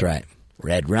relationship. That's right.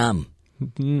 Red rum.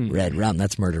 Red rum.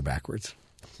 That's murder backwards.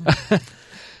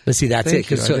 But see, that's it.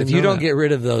 Because if you don't get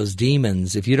rid of those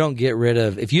demons, if you don't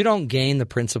gain the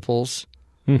principles...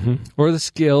 Or the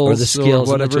skills, or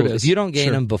whatever it is. If you don't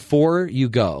gain them before you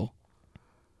go,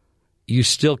 you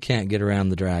still can't get around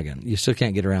the dragon. You still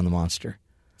can't get around the monster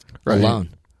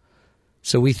alone.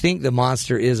 So we think the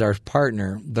monster is our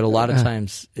partner, but a lot of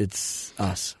times it's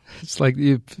us. It's like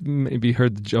you've maybe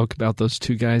heard the joke about those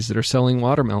two guys that are selling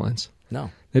watermelons.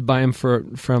 No. They buy them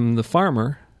from the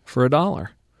farmer for $1.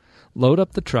 Load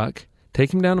up the truck, take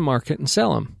them down to market, and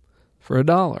sell them. for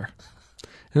 $1.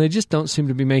 And they just don't seem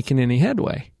to be making any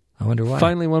headway. I wonder why.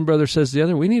 Finally, one brother says to the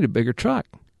other, we need a bigger truck.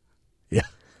 Yeah.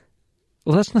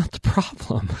 Well, that's not the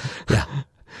problem. Yeah.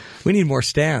 We need more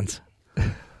stands.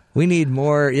 We need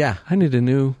more, I need a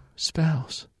new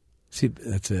spouse. See,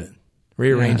 that's it.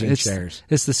 Rearranging chairs.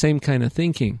 It's the same kind of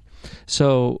thinking.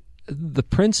 So the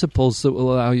principles that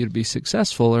will allow you to be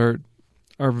successful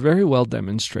are very well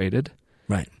demonstrated.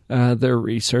 Right. They're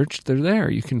researched. They're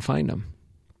there. You can find them.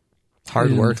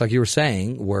 Hard work, like you were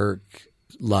saying, work,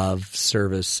 love,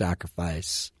 service,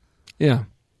 sacrifice. Yeah.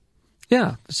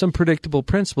 Yeah, some predictable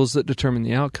principles that determine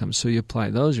the outcome. So you apply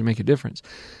those, you make a difference.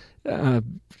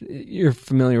 You're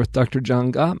familiar with Dr.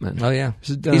 John Gottman. Oh, yeah.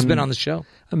 He's been on the show.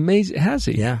 Amazing. Has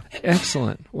he? Yeah.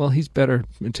 Excellent. Well, he's better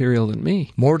material than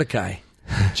me. Mordecai.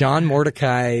 John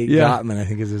Mordecai Gottman, I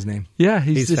think is his name. Yeah,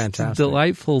 he's this fantastic.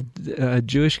 Delightful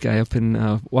Jewish guy up in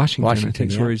Washington, I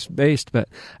think is where he's based. But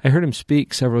I heard him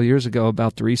speak several years ago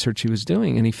about the research he was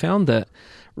doing, and he found that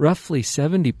roughly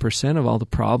 70% of all the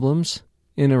problems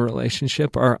in a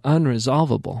relationship are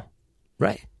unresolvable.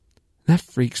 Right. That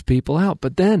freaks people out.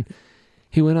 But then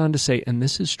he went on to say, and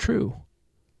this is true,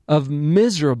 of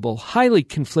miserable, highly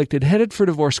conflicted, headed for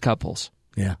divorce couples.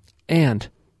 Yeah. And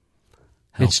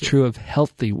it's true of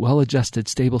healthy, well-adjusted,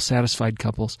 stable, satisfied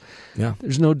couples. Yeah.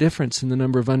 There's no difference in the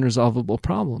number of unresolvable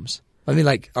problems. I mean,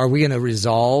 like, are we going to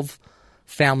resolve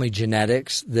family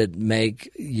genetics that make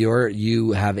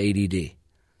you have ADD?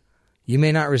 You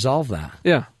may not resolve that.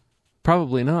 Yeah,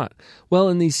 probably not. Well,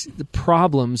 and the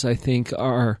problems, I think,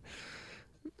 are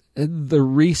the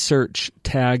research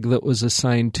tag that was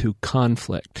assigned to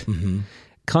conflict. Mm-hmm.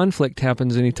 Conflict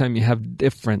happens anytime you have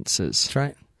differences. That's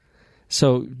right.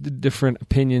 So different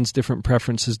opinions, different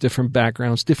preferences, different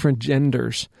backgrounds, different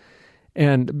genders.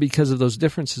 And because of those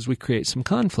differences, we create some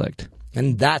conflict.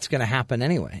 And that's going to happen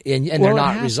anyway. And they're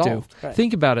not resolved. Right.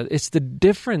 Think about it. It's the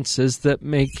differences that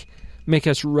make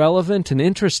us relevant and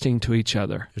interesting to each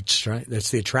other. That's right.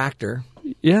 That's the attractor.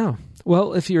 Yeah.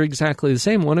 Well, if you're exactly the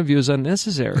same, one of you is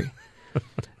unnecessary.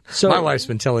 So my wife's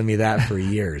been telling me that for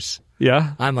years.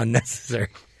 Yeah? I'm unnecessary.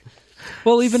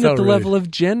 Well, even so at the rude. level of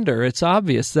gender, it's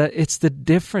obvious that it's the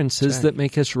differences that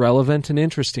make us relevant and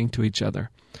interesting to each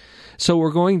other. So we're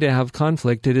going to have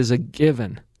conflict. It is a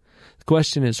given. The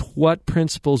question is, what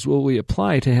principles will we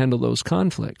apply to handle those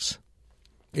conflicts?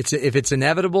 If it's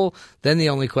inevitable, then the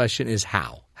only question is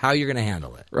how. How you're going to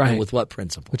handle it. Right. And with what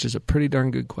principle. Which is a pretty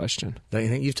darn good question. Don't you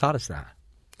think? You've taught us that.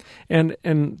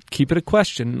 And keep it a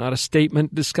question, not a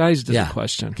statement disguised as a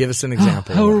question. Give us an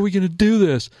example. How are we going to do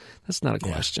this? That's not a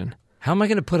question. How am I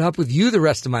going to put up with you the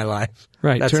rest of my life?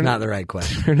 Right. That's not the right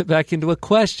question. Turn it back into a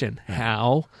question. Right.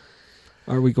 How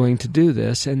are we going to do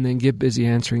this? And then get busy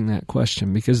answering that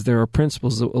question, because there are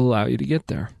principles that will allow you to get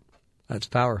there. That's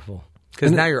powerful.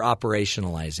 Because now you're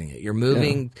operationalizing it. You're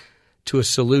moving to a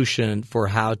solution for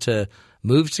how to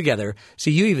move together. See,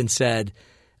 you even said,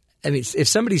 I mean, if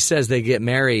somebody says they get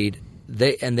married,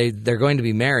 they're going to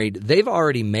be married, they've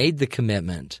already made the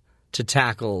commitment to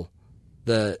tackle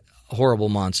the horrible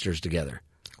monsters together.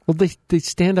 Well, they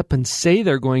stand up and say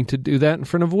they're going to do that in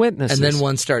front of witnesses. And then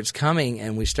one starts coming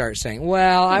and we start saying,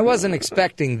 well, I wasn't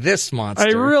expecting this monster.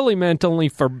 I really meant only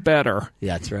for better.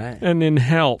 Yeah, that's right. And in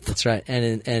health. That's right.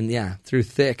 And through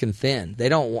thick and thin. They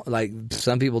don't want, like,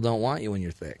 some people don't want you when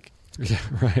you're thick. Yeah,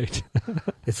 right.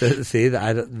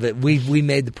 We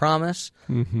made the promise,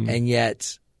 and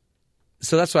yet,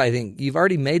 so that's why I think you've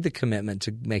already made the commitment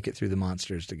to make it through the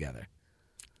monsters together.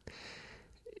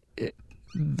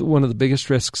 One of the biggest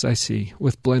risks I see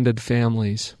with blended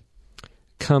families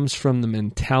comes from the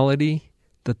mentality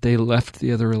that they left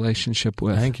the other relationship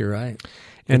with. I think you're right.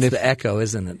 And it's the echo,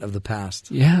 isn't it, of the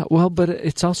past? Yeah, well, but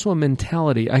it's also a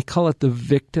mentality. I call it the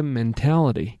victim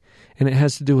mentality, and it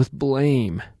has to do with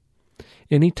blame.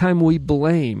 Anytime we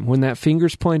blame, when that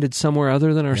finger's pointed somewhere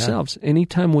other than ourselves,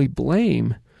 anytime we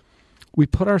blame, we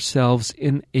put ourselves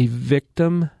in a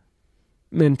victim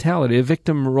mentality, a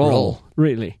victim role.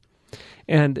 Really.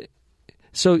 And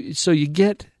so you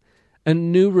get a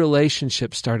new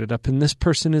relationship started up, and this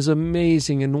person is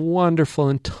amazing and wonderful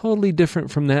and totally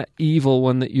different from that evil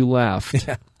one that you left.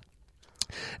 Yeah.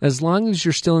 As long as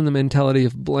you're still in the mentality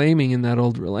of blaming in that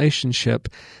old relationship,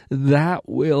 that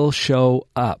will show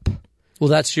up. Well,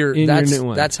 that's your new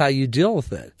one. That's how you deal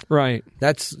with it. Right.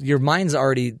 That's your mind's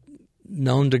already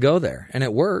known to go there, and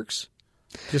it works.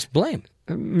 Just blame.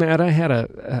 Matt, I had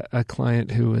a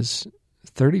client who was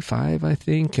 35, I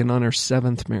think, and on her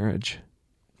 7th marriage.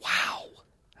 Wow.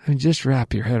 I mean, just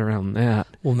wrap your head around that.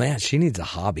 Well, man, she needs a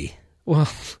hobby. Well,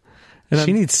 And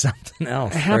she needs something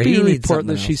else. Happy to report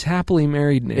that she's happily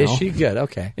married now. Is she good?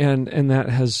 Okay. And that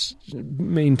has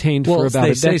maintained for about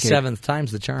a decade. They say seventh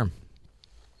time's the charm.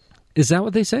 Is that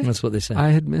what they say? That's what they say. I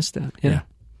had missed that. Yeah.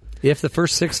 If the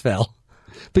first 6 fell.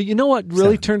 But you know what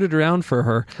really turned it around for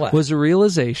her was a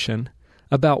realization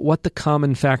about what the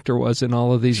common factor was in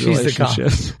all of these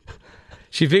relationships.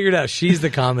 She figured out she's the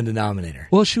common denominator.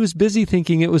 Well, she was busy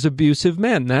thinking it was abusive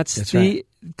men. That's the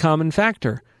common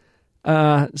factor.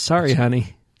 Sorry,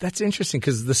 honey. That's interesting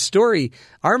because the story,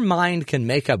 our mind can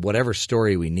make up whatever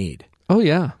story we need. Oh,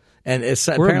 yeah. And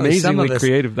we're amazingly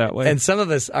creative that way. And some of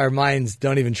us, our minds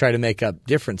don't even try to make up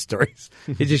different stories.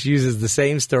 It just uses the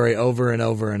same story over and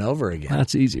over and over again.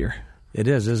 That's easier. It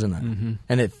is, isn't it? Mm-hmm.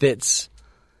 And it fits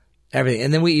everything.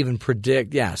 And then we even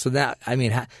predict, so that, I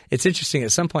mean, it's interesting.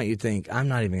 At some point you think, I'm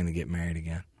not even going to get married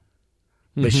again.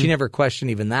 But she never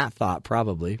questioned even that thought,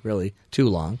 probably, really, too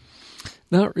long.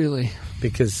 Not really.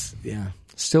 Because,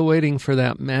 still waiting for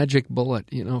that magic bullet,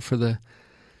 for the...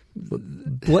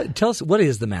 Tell us, what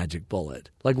is the magic bullet?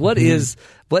 Like, what's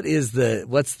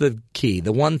the key?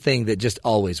 The one thing that just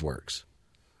always works?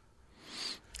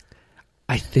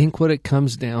 I think what it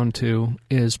comes down to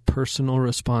is personal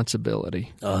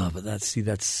responsibility. Oh, but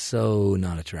that's so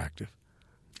not attractive.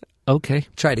 Okay.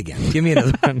 Try it again. Give me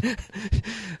another one.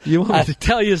 You want me to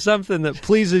tell you something that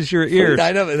pleases your ears?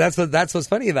 I know. That's what's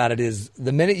funny about it is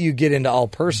the minute you get into all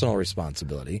personal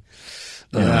responsibility.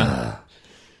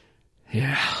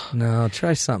 Yeah. No,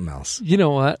 try something else. You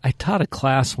know what? I taught a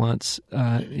class once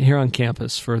here on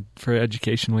campus for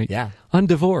Education Week. Yeah. On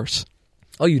divorce.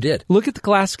 Oh, you did? Look at the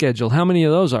class schedule. How many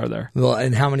of those are there? Well,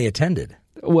 and how many attended?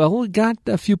 Well, we got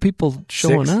a few people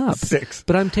showing up. 6.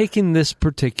 But I'm taking this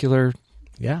particular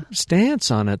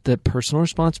stance on it, that personal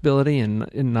responsibility and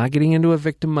not getting into a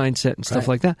victim mindset and stuff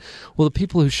like that. Well, the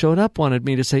people who showed up wanted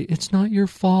me to say, it's not your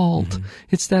fault. Mm-hmm.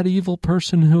 It's that evil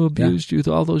person who abused you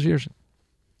all those years.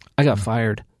 I got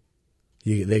fired.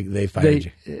 They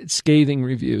fired you? Scathing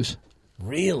reviews.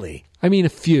 Really? I mean, a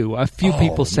few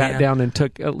people sat down and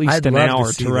took at least an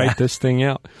hour to write this thing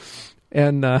out.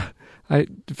 And I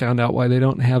found out why they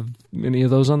don't have many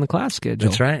of those on the class schedule.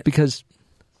 That's right. Because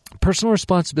personal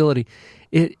responsibility,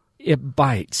 it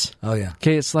bites. Oh, yeah.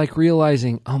 Okay, it's like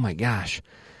realizing, oh my gosh,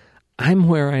 I'm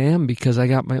where I am because I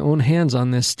got my own hands on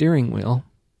this steering wheel.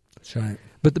 That's right.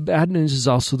 But the bad news is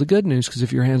also the good news, because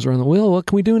if your hands are on the wheel, what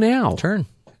can we do now? Turn.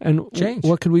 And change.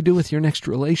 What could we do with your next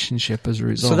relationship as a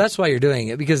result? So that's why you're doing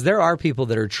it, because there are people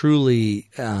that are truly,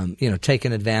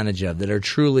 taken advantage of, that are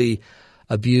truly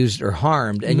abused or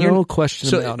harmed. And no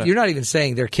question about it. You're not even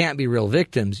saying there can't be real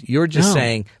victims. You're just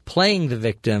saying playing the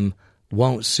victim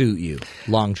won't suit you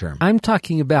long term. I'm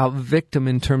talking about victim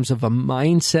in terms of a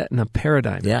mindset and a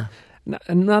paradigm. Yeah.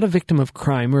 Not a victim of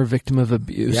crime or a victim of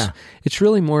abuse. Yeah. It's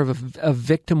really more of a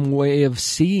victim way of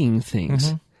seeing things.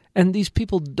 Mm-hmm. And these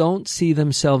people don't see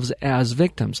themselves as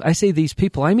victims. I say these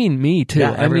people, I mean me too.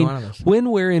 Yeah, every one of us.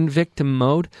 When we're in victim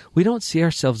mode, we don't see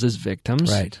ourselves as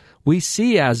victims. Right. We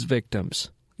see as victims.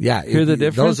 Yeah. Hear the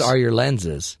difference? Those are your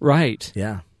lenses. Right.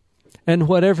 Yeah. And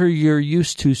whatever you're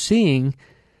used to seeing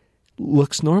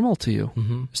looks normal to you.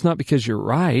 Mm-hmm. It's not because you're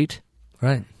right.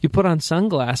 Right. You put on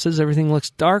sunglasses, everything looks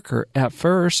darker at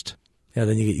first. Yeah,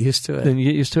 then you get used to it. Then you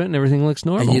get used to it and everything looks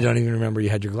normal. And you don't even remember you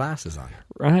had your glasses on.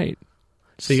 Right.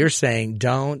 So you're saying you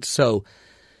don't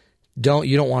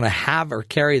want to have or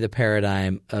carry the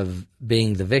paradigm of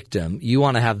being the victim. You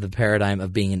want to have the paradigm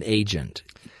of being an agent.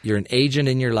 You're an agent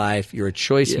in your life. You're a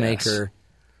choice maker.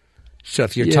 So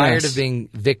if you're tired of being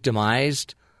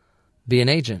victimized, be an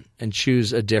agent and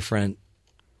choose a different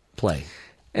play.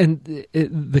 And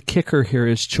the kicker here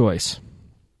is choice.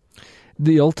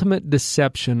 The ultimate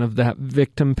deception of that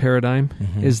victim paradigm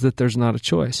is that there's not a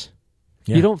choice.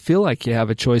 Yeah. You don't feel like you have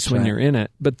a choice when you're in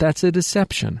it, but that's a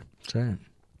deception. That's right.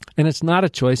 And it's not a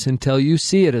choice until you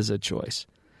see it as a choice.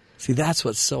 See, that's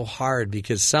what's so hard,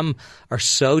 because some are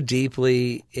so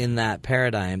deeply in that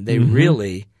paradigm, they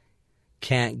really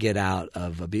can't get out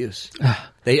of abuse.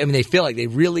 They feel like they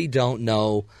really don't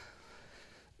know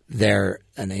they're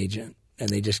an agent. And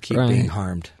they just keep being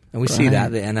harmed. And we see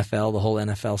that, the NFL, the whole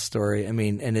NFL story. I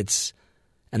mean, and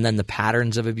then the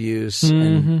patterns of abuse.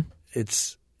 And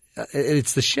it's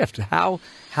the shift. How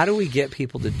do we get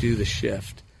people to do the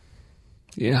shift?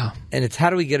 Yeah. And it's how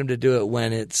do we get them to do it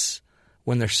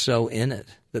when they're so in it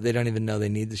that they don't even know they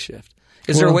need the shift?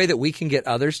 Is there a way that we can get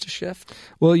others to shift?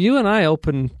 Well, you and I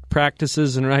open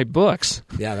practices and write books.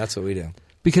 Yeah, that's what we do.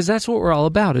 Because that's what we're all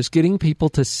about, is getting people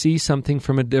to see something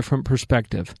from a different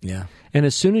perspective. Yeah. And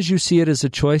as soon as you see it as a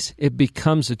choice, it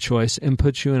becomes a choice and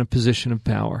puts you in a position of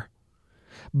power.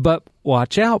 But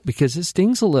watch out, because it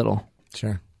stings a little.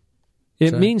 Sure.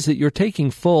 It means that you're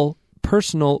taking full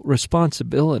personal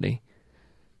responsibility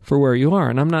for where you are.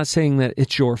 And I'm not saying that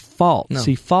it's your fault. No.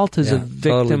 See, fault is a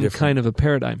victim totally kind of a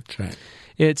paradigm. That's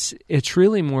right. It's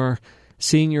really more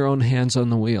seeing your own hands on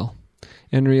the wheel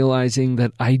and realizing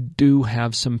that I do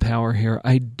have some power here.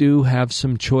 I do have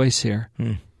some choice here.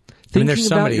 Thinking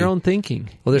about your own thinking.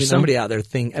 Well, there's somebody out there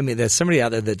there's somebody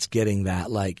out there that's getting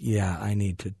that, like, yeah, I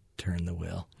need to turn the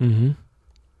wheel. Mm-hmm.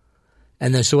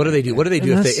 And then, so what do they do? What do they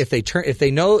do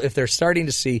if they're starting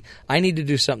to see, I need to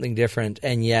do something different,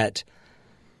 and yet,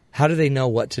 how do they know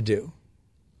what to do?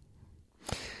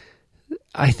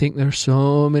 I think there's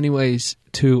so many ways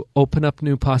to open up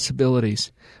new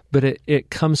possibilities, but it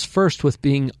comes first with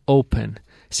being open.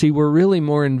 See, we're really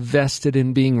more invested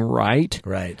in being right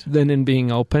than in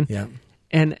being open. Yeah.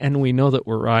 And we know that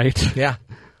we're right. Yeah.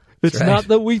 It's not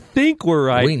that we think we're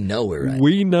right. We know we're right.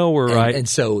 We know we're right. And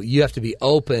so you have to be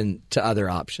open to other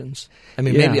options. I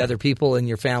mean, maybe other people in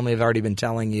your family have already been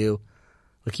telling you,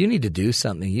 look, you need to do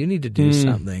something. You need to do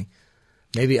something.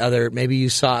 Maybe you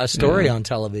saw a story on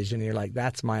television and you're like,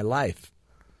 that's my life.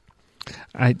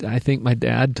 I think my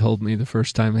dad told me the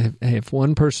first time, hey, if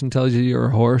one person tells you you're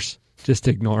a horse, just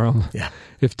ignore them. Yeah.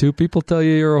 If two people tell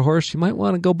you you're a horse, you might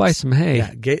want to go buy some hay.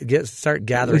 Yeah. Start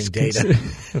gathering data.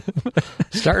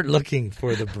 Start looking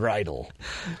for the bridle.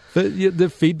 But the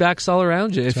feedback's all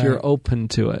around you if you're open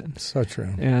to it. So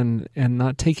true. And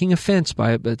not taking offense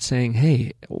by it, but saying,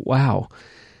 hey, wow,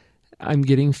 I'm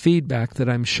getting feedback that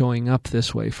I'm showing up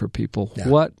this way for people. Yeah.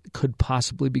 What could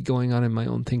possibly be going on in my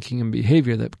own thinking and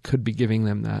behavior that could be giving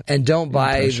them that? And don't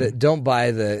buy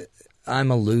the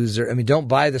I'm a loser. I mean, don't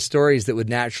buy the stories that would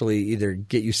naturally either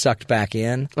get you sucked back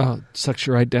in. Oh, sucks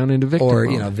you right down into victim or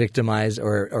mode. Victimize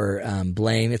or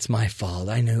blame. It's my fault.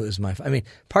 I knew it was my fault. I mean,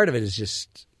 part of it is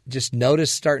just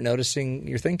start noticing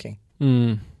your thinking.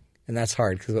 And that's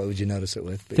hard because what would you notice it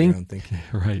with? Your own thinking.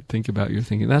 Right. Think about your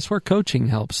thinking. That's where coaching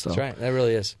helps, though. That's right. That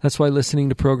really is. That's why listening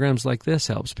to programs like this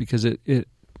helps, because it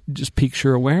just piques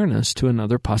your awareness to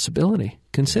another possibility.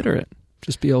 Consider it.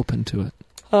 Just be open to it.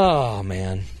 Oh,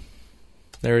 man.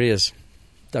 There it is.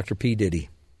 Dr. P. Diddy.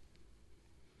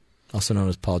 Also known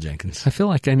as Paul Jenkins. I feel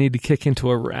like I need to kick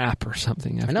into a rap or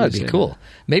something. I know, it'd be cool. That.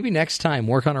 Maybe next time,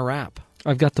 work on a rap.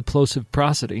 I've got the plosive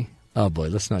prosody. Oh, boy,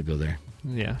 let's not go there.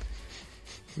 Yeah.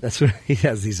 That's what he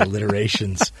has, these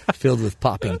alliterations filled with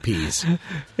popping peas.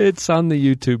 It's on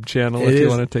the YouTube channel if you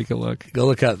want to take a look. Go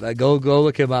look up. Go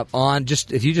look him up on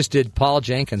if you just did Paul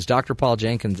Jenkins, Dr. Paul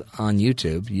Jenkins on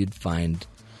YouTube, you'd find.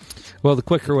 Well, the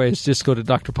quicker way is just go to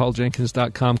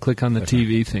drpauljenkins.com, click on the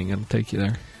TV thing, it'll take you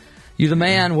there. You the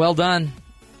man. Well done.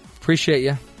 Appreciate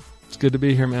you. It's good to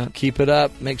be here, Matt. Keep it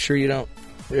up. Make sure you don't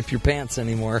rip your pants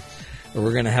anymore, or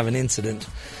we're going to have an incident.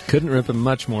 Couldn't rip them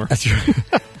much more. That's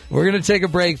right. We're going to take a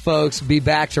break, folks. Be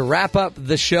back to wrap up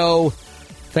the show.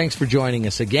 Thanks for joining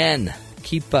us again.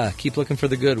 Keep looking for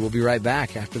the good. We'll be right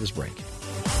back after this break.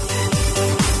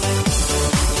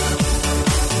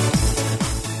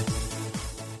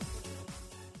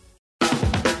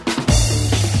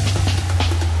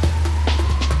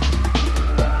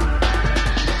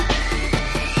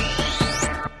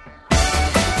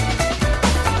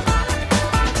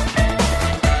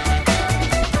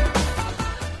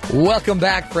 Welcome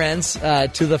back, friends,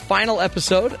 to the final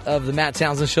episode of the Matt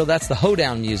Townsend Show. That's the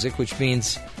hoedown music, which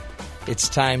means it's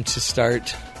time to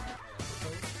start.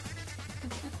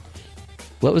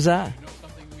 What was that? You know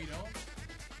something we don't?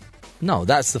 No,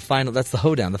 that's the final. That's the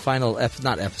hoedown. The final,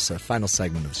 final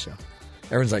segment of the show.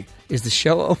 Everyone's like, "Is the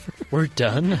show over? We're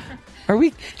done? Are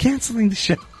we canceling the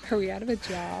show? Are we out of a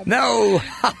job? No,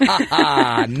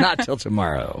 not till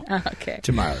tomorrow. Oh, okay.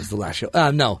 Tomorrow is the last show.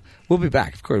 No, we'll be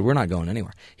back. Of course, we're not going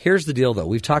anywhere. Here's the deal, though.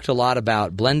 We've talked a lot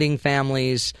about blending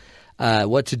families,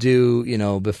 what to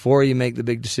do, before you make the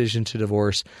big decision to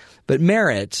divorce. But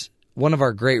Merritt, one of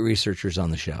our great researchers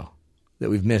on the show that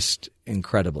we've missed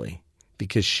incredibly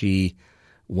because she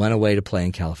went away to play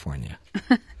in California.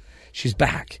 She's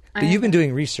back. But you've been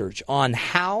doing research on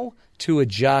how to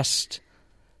adjust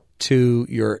to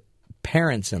your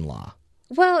parents-in-law.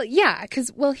 Well, yeah,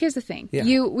 because, here's the thing.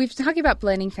 Yeah. We've talked about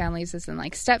blending families as in,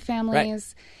 like, step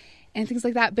families and things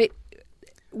like that. But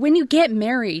when you get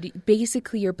married,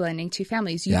 basically you're blending two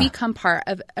families. You become part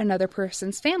of another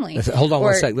person's family. Hold on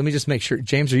one sec. Let me just make sure.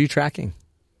 James, are you tracking?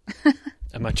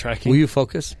 Am I tracking? Will you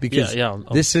focus? Because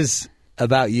this is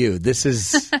about you. This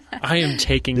is... I am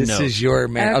taking notes. This is your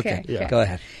man. Okay. Yeah. Go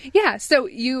ahead. Yeah. So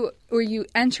you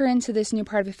enter into this new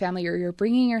part of the family, or you're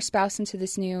bringing your spouse into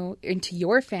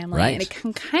your family, and it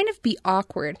can kind of be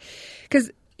awkward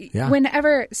because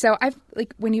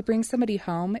when you bring somebody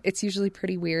home, it's usually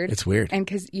pretty weird. It's weird. And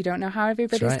because you don't know how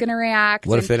everybody's going to react.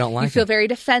 What if they don't like it? You feel very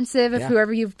defensive of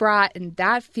whoever you've brought, and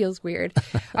that feels weird.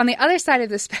 On the other side of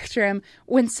the spectrum,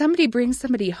 when somebody brings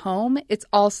somebody home, it's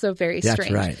also very strange.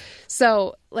 That's right.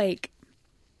 So,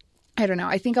 I don't know.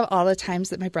 I think of all the times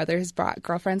that my brother has brought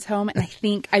girlfriends home, and I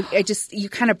think you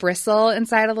kind of bristle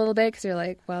inside a little bit because you're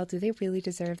like, well, do they really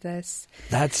deserve this?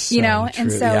 That's true.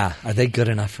 And so, are they good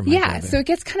enough for my brother? So it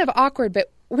gets kind of awkward.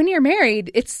 But when you're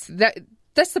married,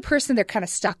 that's the person they're kind of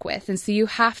stuck with, and so you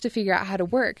have to figure out how to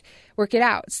work it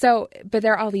out. So, but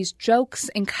there are all these jokes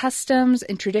and customs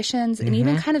and traditions, and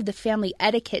even kind of the family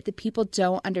etiquette that people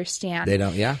don't understand. They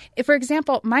don't, yeah. If, for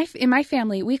example, in my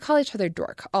family, we call each other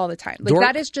dork all the time. Dork?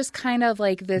 That is just kind of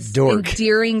like this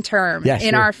endearing term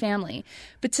in our family.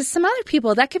 But to some other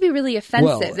people, that could be really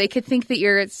offensive. Well, they could think that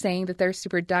you're saying that they're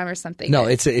super dumb or something. No,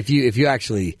 if you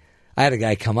actually, I had a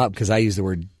guy come up because I used the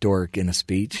word dork in a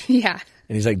speech. Yeah.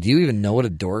 And he's like, do you even know what a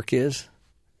dork is?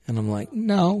 And I'm like,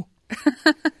 no.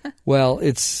 Well,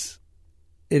 it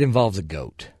involves a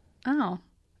goat. Oh.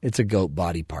 It's a goat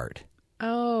body part.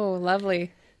 Oh,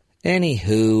 lovely.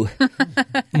 Anywho,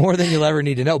 more than you'll ever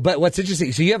need to know. But what's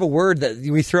interesting, so you have a word that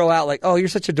we throw out like, oh, you're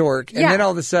such a dork. And then all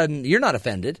of a sudden, you're not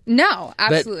offended. No,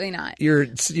 absolutely not. Your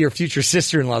future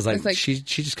sister-in-law's like, she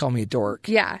just called me a dork.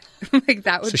 Yeah. Like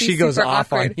that would be super awkward. So she goes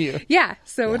off on you. Yeah.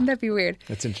 So wouldn't that be weird?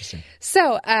 That's interesting.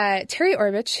 So Terry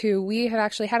Orbich, who we have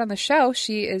actually had on the show,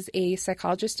 she is a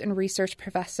psychologist and research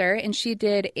professor, and she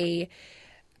did a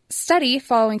study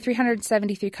following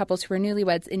 373 couples who were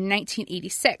newlyweds in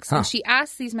 1986. And she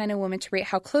asked these men and women to rate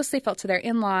how close they felt to their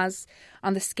in-laws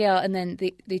on the scale, and then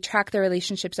they track their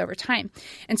relationships over time.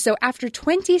 And so after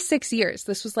 26 years,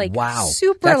 this was super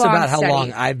long That's about how study.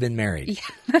 Long I've been married.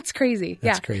 Yeah, that's crazy.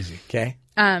 That's crazy. Okay.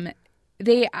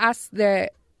 They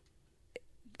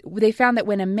found that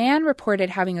when a man reported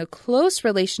having a close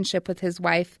relationship with his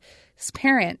wife's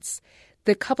parents,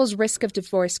 the couple's risk of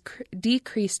divorce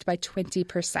decreased by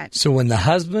 20%. So when the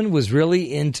husband was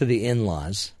really into the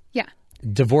in-laws,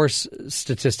 divorce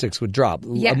statistics would drop.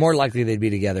 Yes. More likely they'd be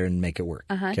together and make it work.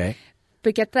 Okay.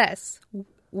 But get this.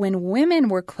 When women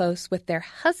were close with their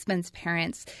husband's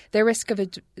parents, their risk of a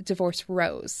divorce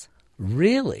rose.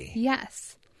 Really?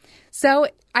 Yes. So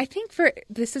I think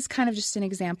this is kind of just an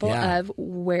example of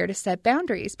where to set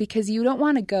boundaries, because you don't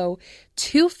want to go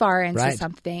too far into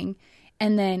something.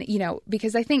 And then,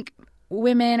 because I think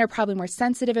women are probably more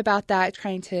sensitive about that,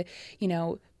 trying to,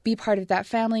 be part of that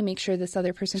family, make sure this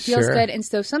other person feels good. And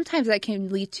so sometimes that can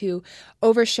lead to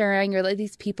oversharing or let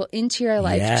these people into your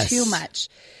life too much.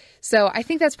 So I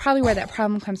think that's probably where that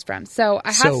problem comes from. So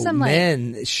I have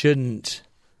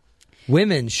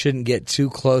women shouldn't get too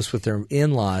close with their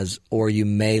in-laws, or you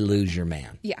may lose your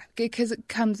man. Yeah, because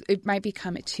it might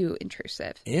become too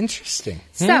intrusive. Interesting.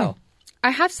 So I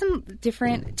have some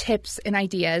different tips and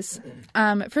ideas.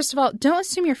 First of all, don't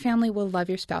assume your family will love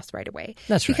your spouse right away.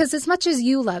 That's right. Because as much as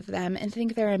you love them and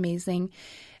think they're amazing,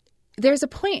 there's a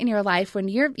point in your life when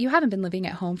you haven't been living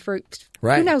at home for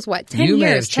who knows what, 10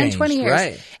 years, 10, 20 years.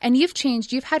 Right. And you've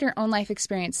changed. You've had your own life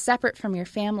experience separate from your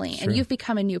family, and you've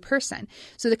become a new person.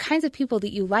 So the kinds of people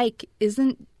that you like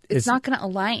it's not going to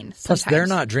align sometimes. Plus, they're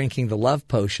not drinking the love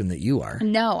potion that you are.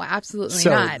 No, absolutely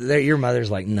not. So your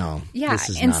mother's like, no, this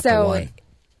is not the one.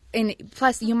 And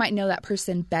plus, you might know that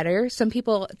person better. Some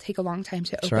people take a long time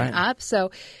to open up.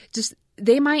 So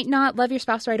they might not love your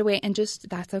spouse right away, and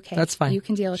that's okay. That's fine. You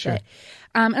can deal with it.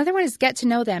 Another one is get to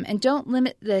know them, and don't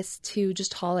limit this to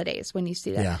just holidays when you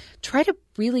see them. Yeah. Try to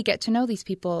really get to know these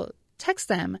people. Text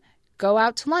them. Go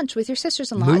out to lunch with your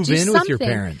sisters-in-law. Move in with your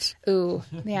parents. Ooh,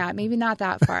 yeah, maybe not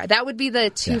that far. That would be the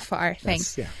too far thing.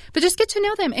 But just get to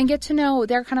know them and get to know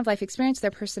their kind of life experience, their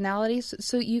personalities,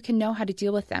 so you can know how to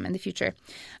deal with them in the future.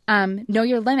 Know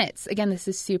your limits. Again, this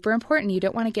is super important. You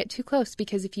don't want to get too close,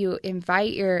 because if you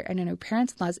invite your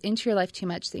parents-in-laws into your life too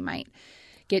much, they might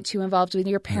get too involved with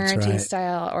your parenting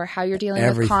style or how you're dealing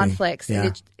with conflicts.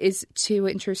 It is too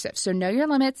intrusive. So know your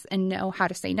limits and know how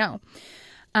to say no.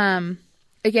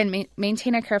 Again,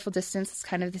 maintain a careful distance. It's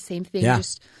kind of the same thing. Yeah.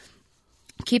 Just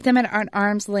keep them at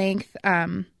arm's length.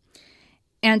 And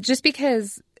just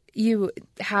because you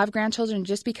have grandchildren,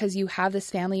 just because you have this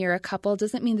family or a couple,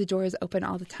 doesn't mean the door is open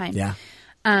all the time. Yeah.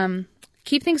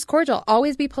 Keep things cordial.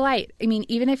 Always be polite. I mean,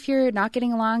 even if you're not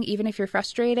getting along, even if you're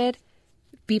frustrated,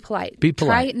 be polite. Be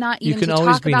polite. Try not even to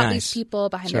talk about these people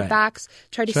behind their backs.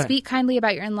 Try to speak kindly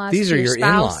about your in-laws. These are your spouse.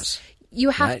 in-laws. You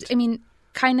have to,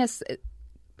 kindness...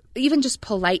 Even just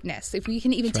politeness. If we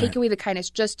can even take away the kindness,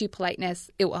 just do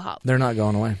politeness, it will help. They're not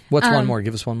going away. What's one more?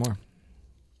 Give us one more.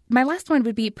 My last one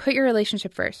would be put your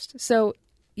relationship first. So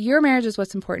your marriage is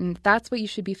what's important. That's what you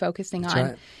should be focusing on.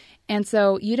 Right. And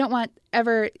so you don't want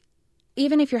ever,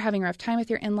 even if you're having a rough time with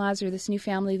your in-laws or this new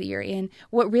family that you're in,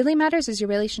 what really matters is your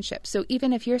relationship. So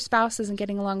even if your spouse isn't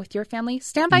getting along with your family,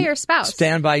 stand by your spouse.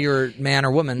 Stand by your man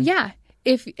or woman. Yeah.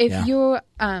 If you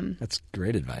that's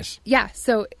great advice. Yeah.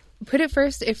 So put it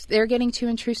first. If they're getting too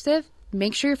intrusive,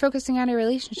 make sure you're focusing on your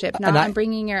relationship, not on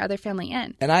bringing your other family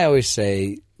in. And I always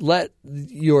say, let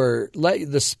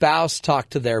the spouse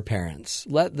talk to their parents.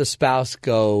 Let the spouse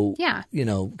go,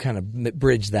 kind of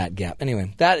bridge that gap.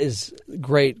 Anyway, that is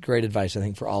great advice, I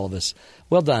think, for all of us.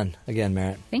 Well done again,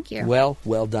 Merritt. Thank you.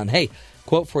 Well done. Hey,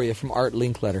 quote for you from Art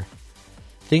Linkletter.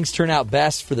 Things turn out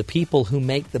best for the people who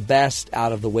make the best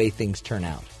out of the way things turn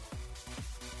out.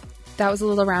 That was a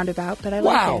little roundabout, but I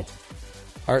like it.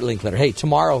 Art Linkletter. Hey,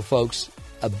 tomorrow, folks,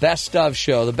 a best of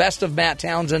show, the best of Matt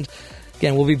Townsend.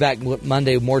 Again, we'll be back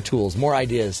Monday with more tools, more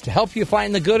ideas to help you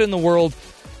find the good in the world.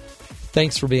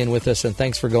 Thanks for being with us, and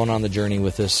thanks for going on the journey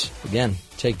with us. Again,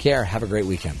 take care. Have a great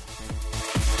weekend.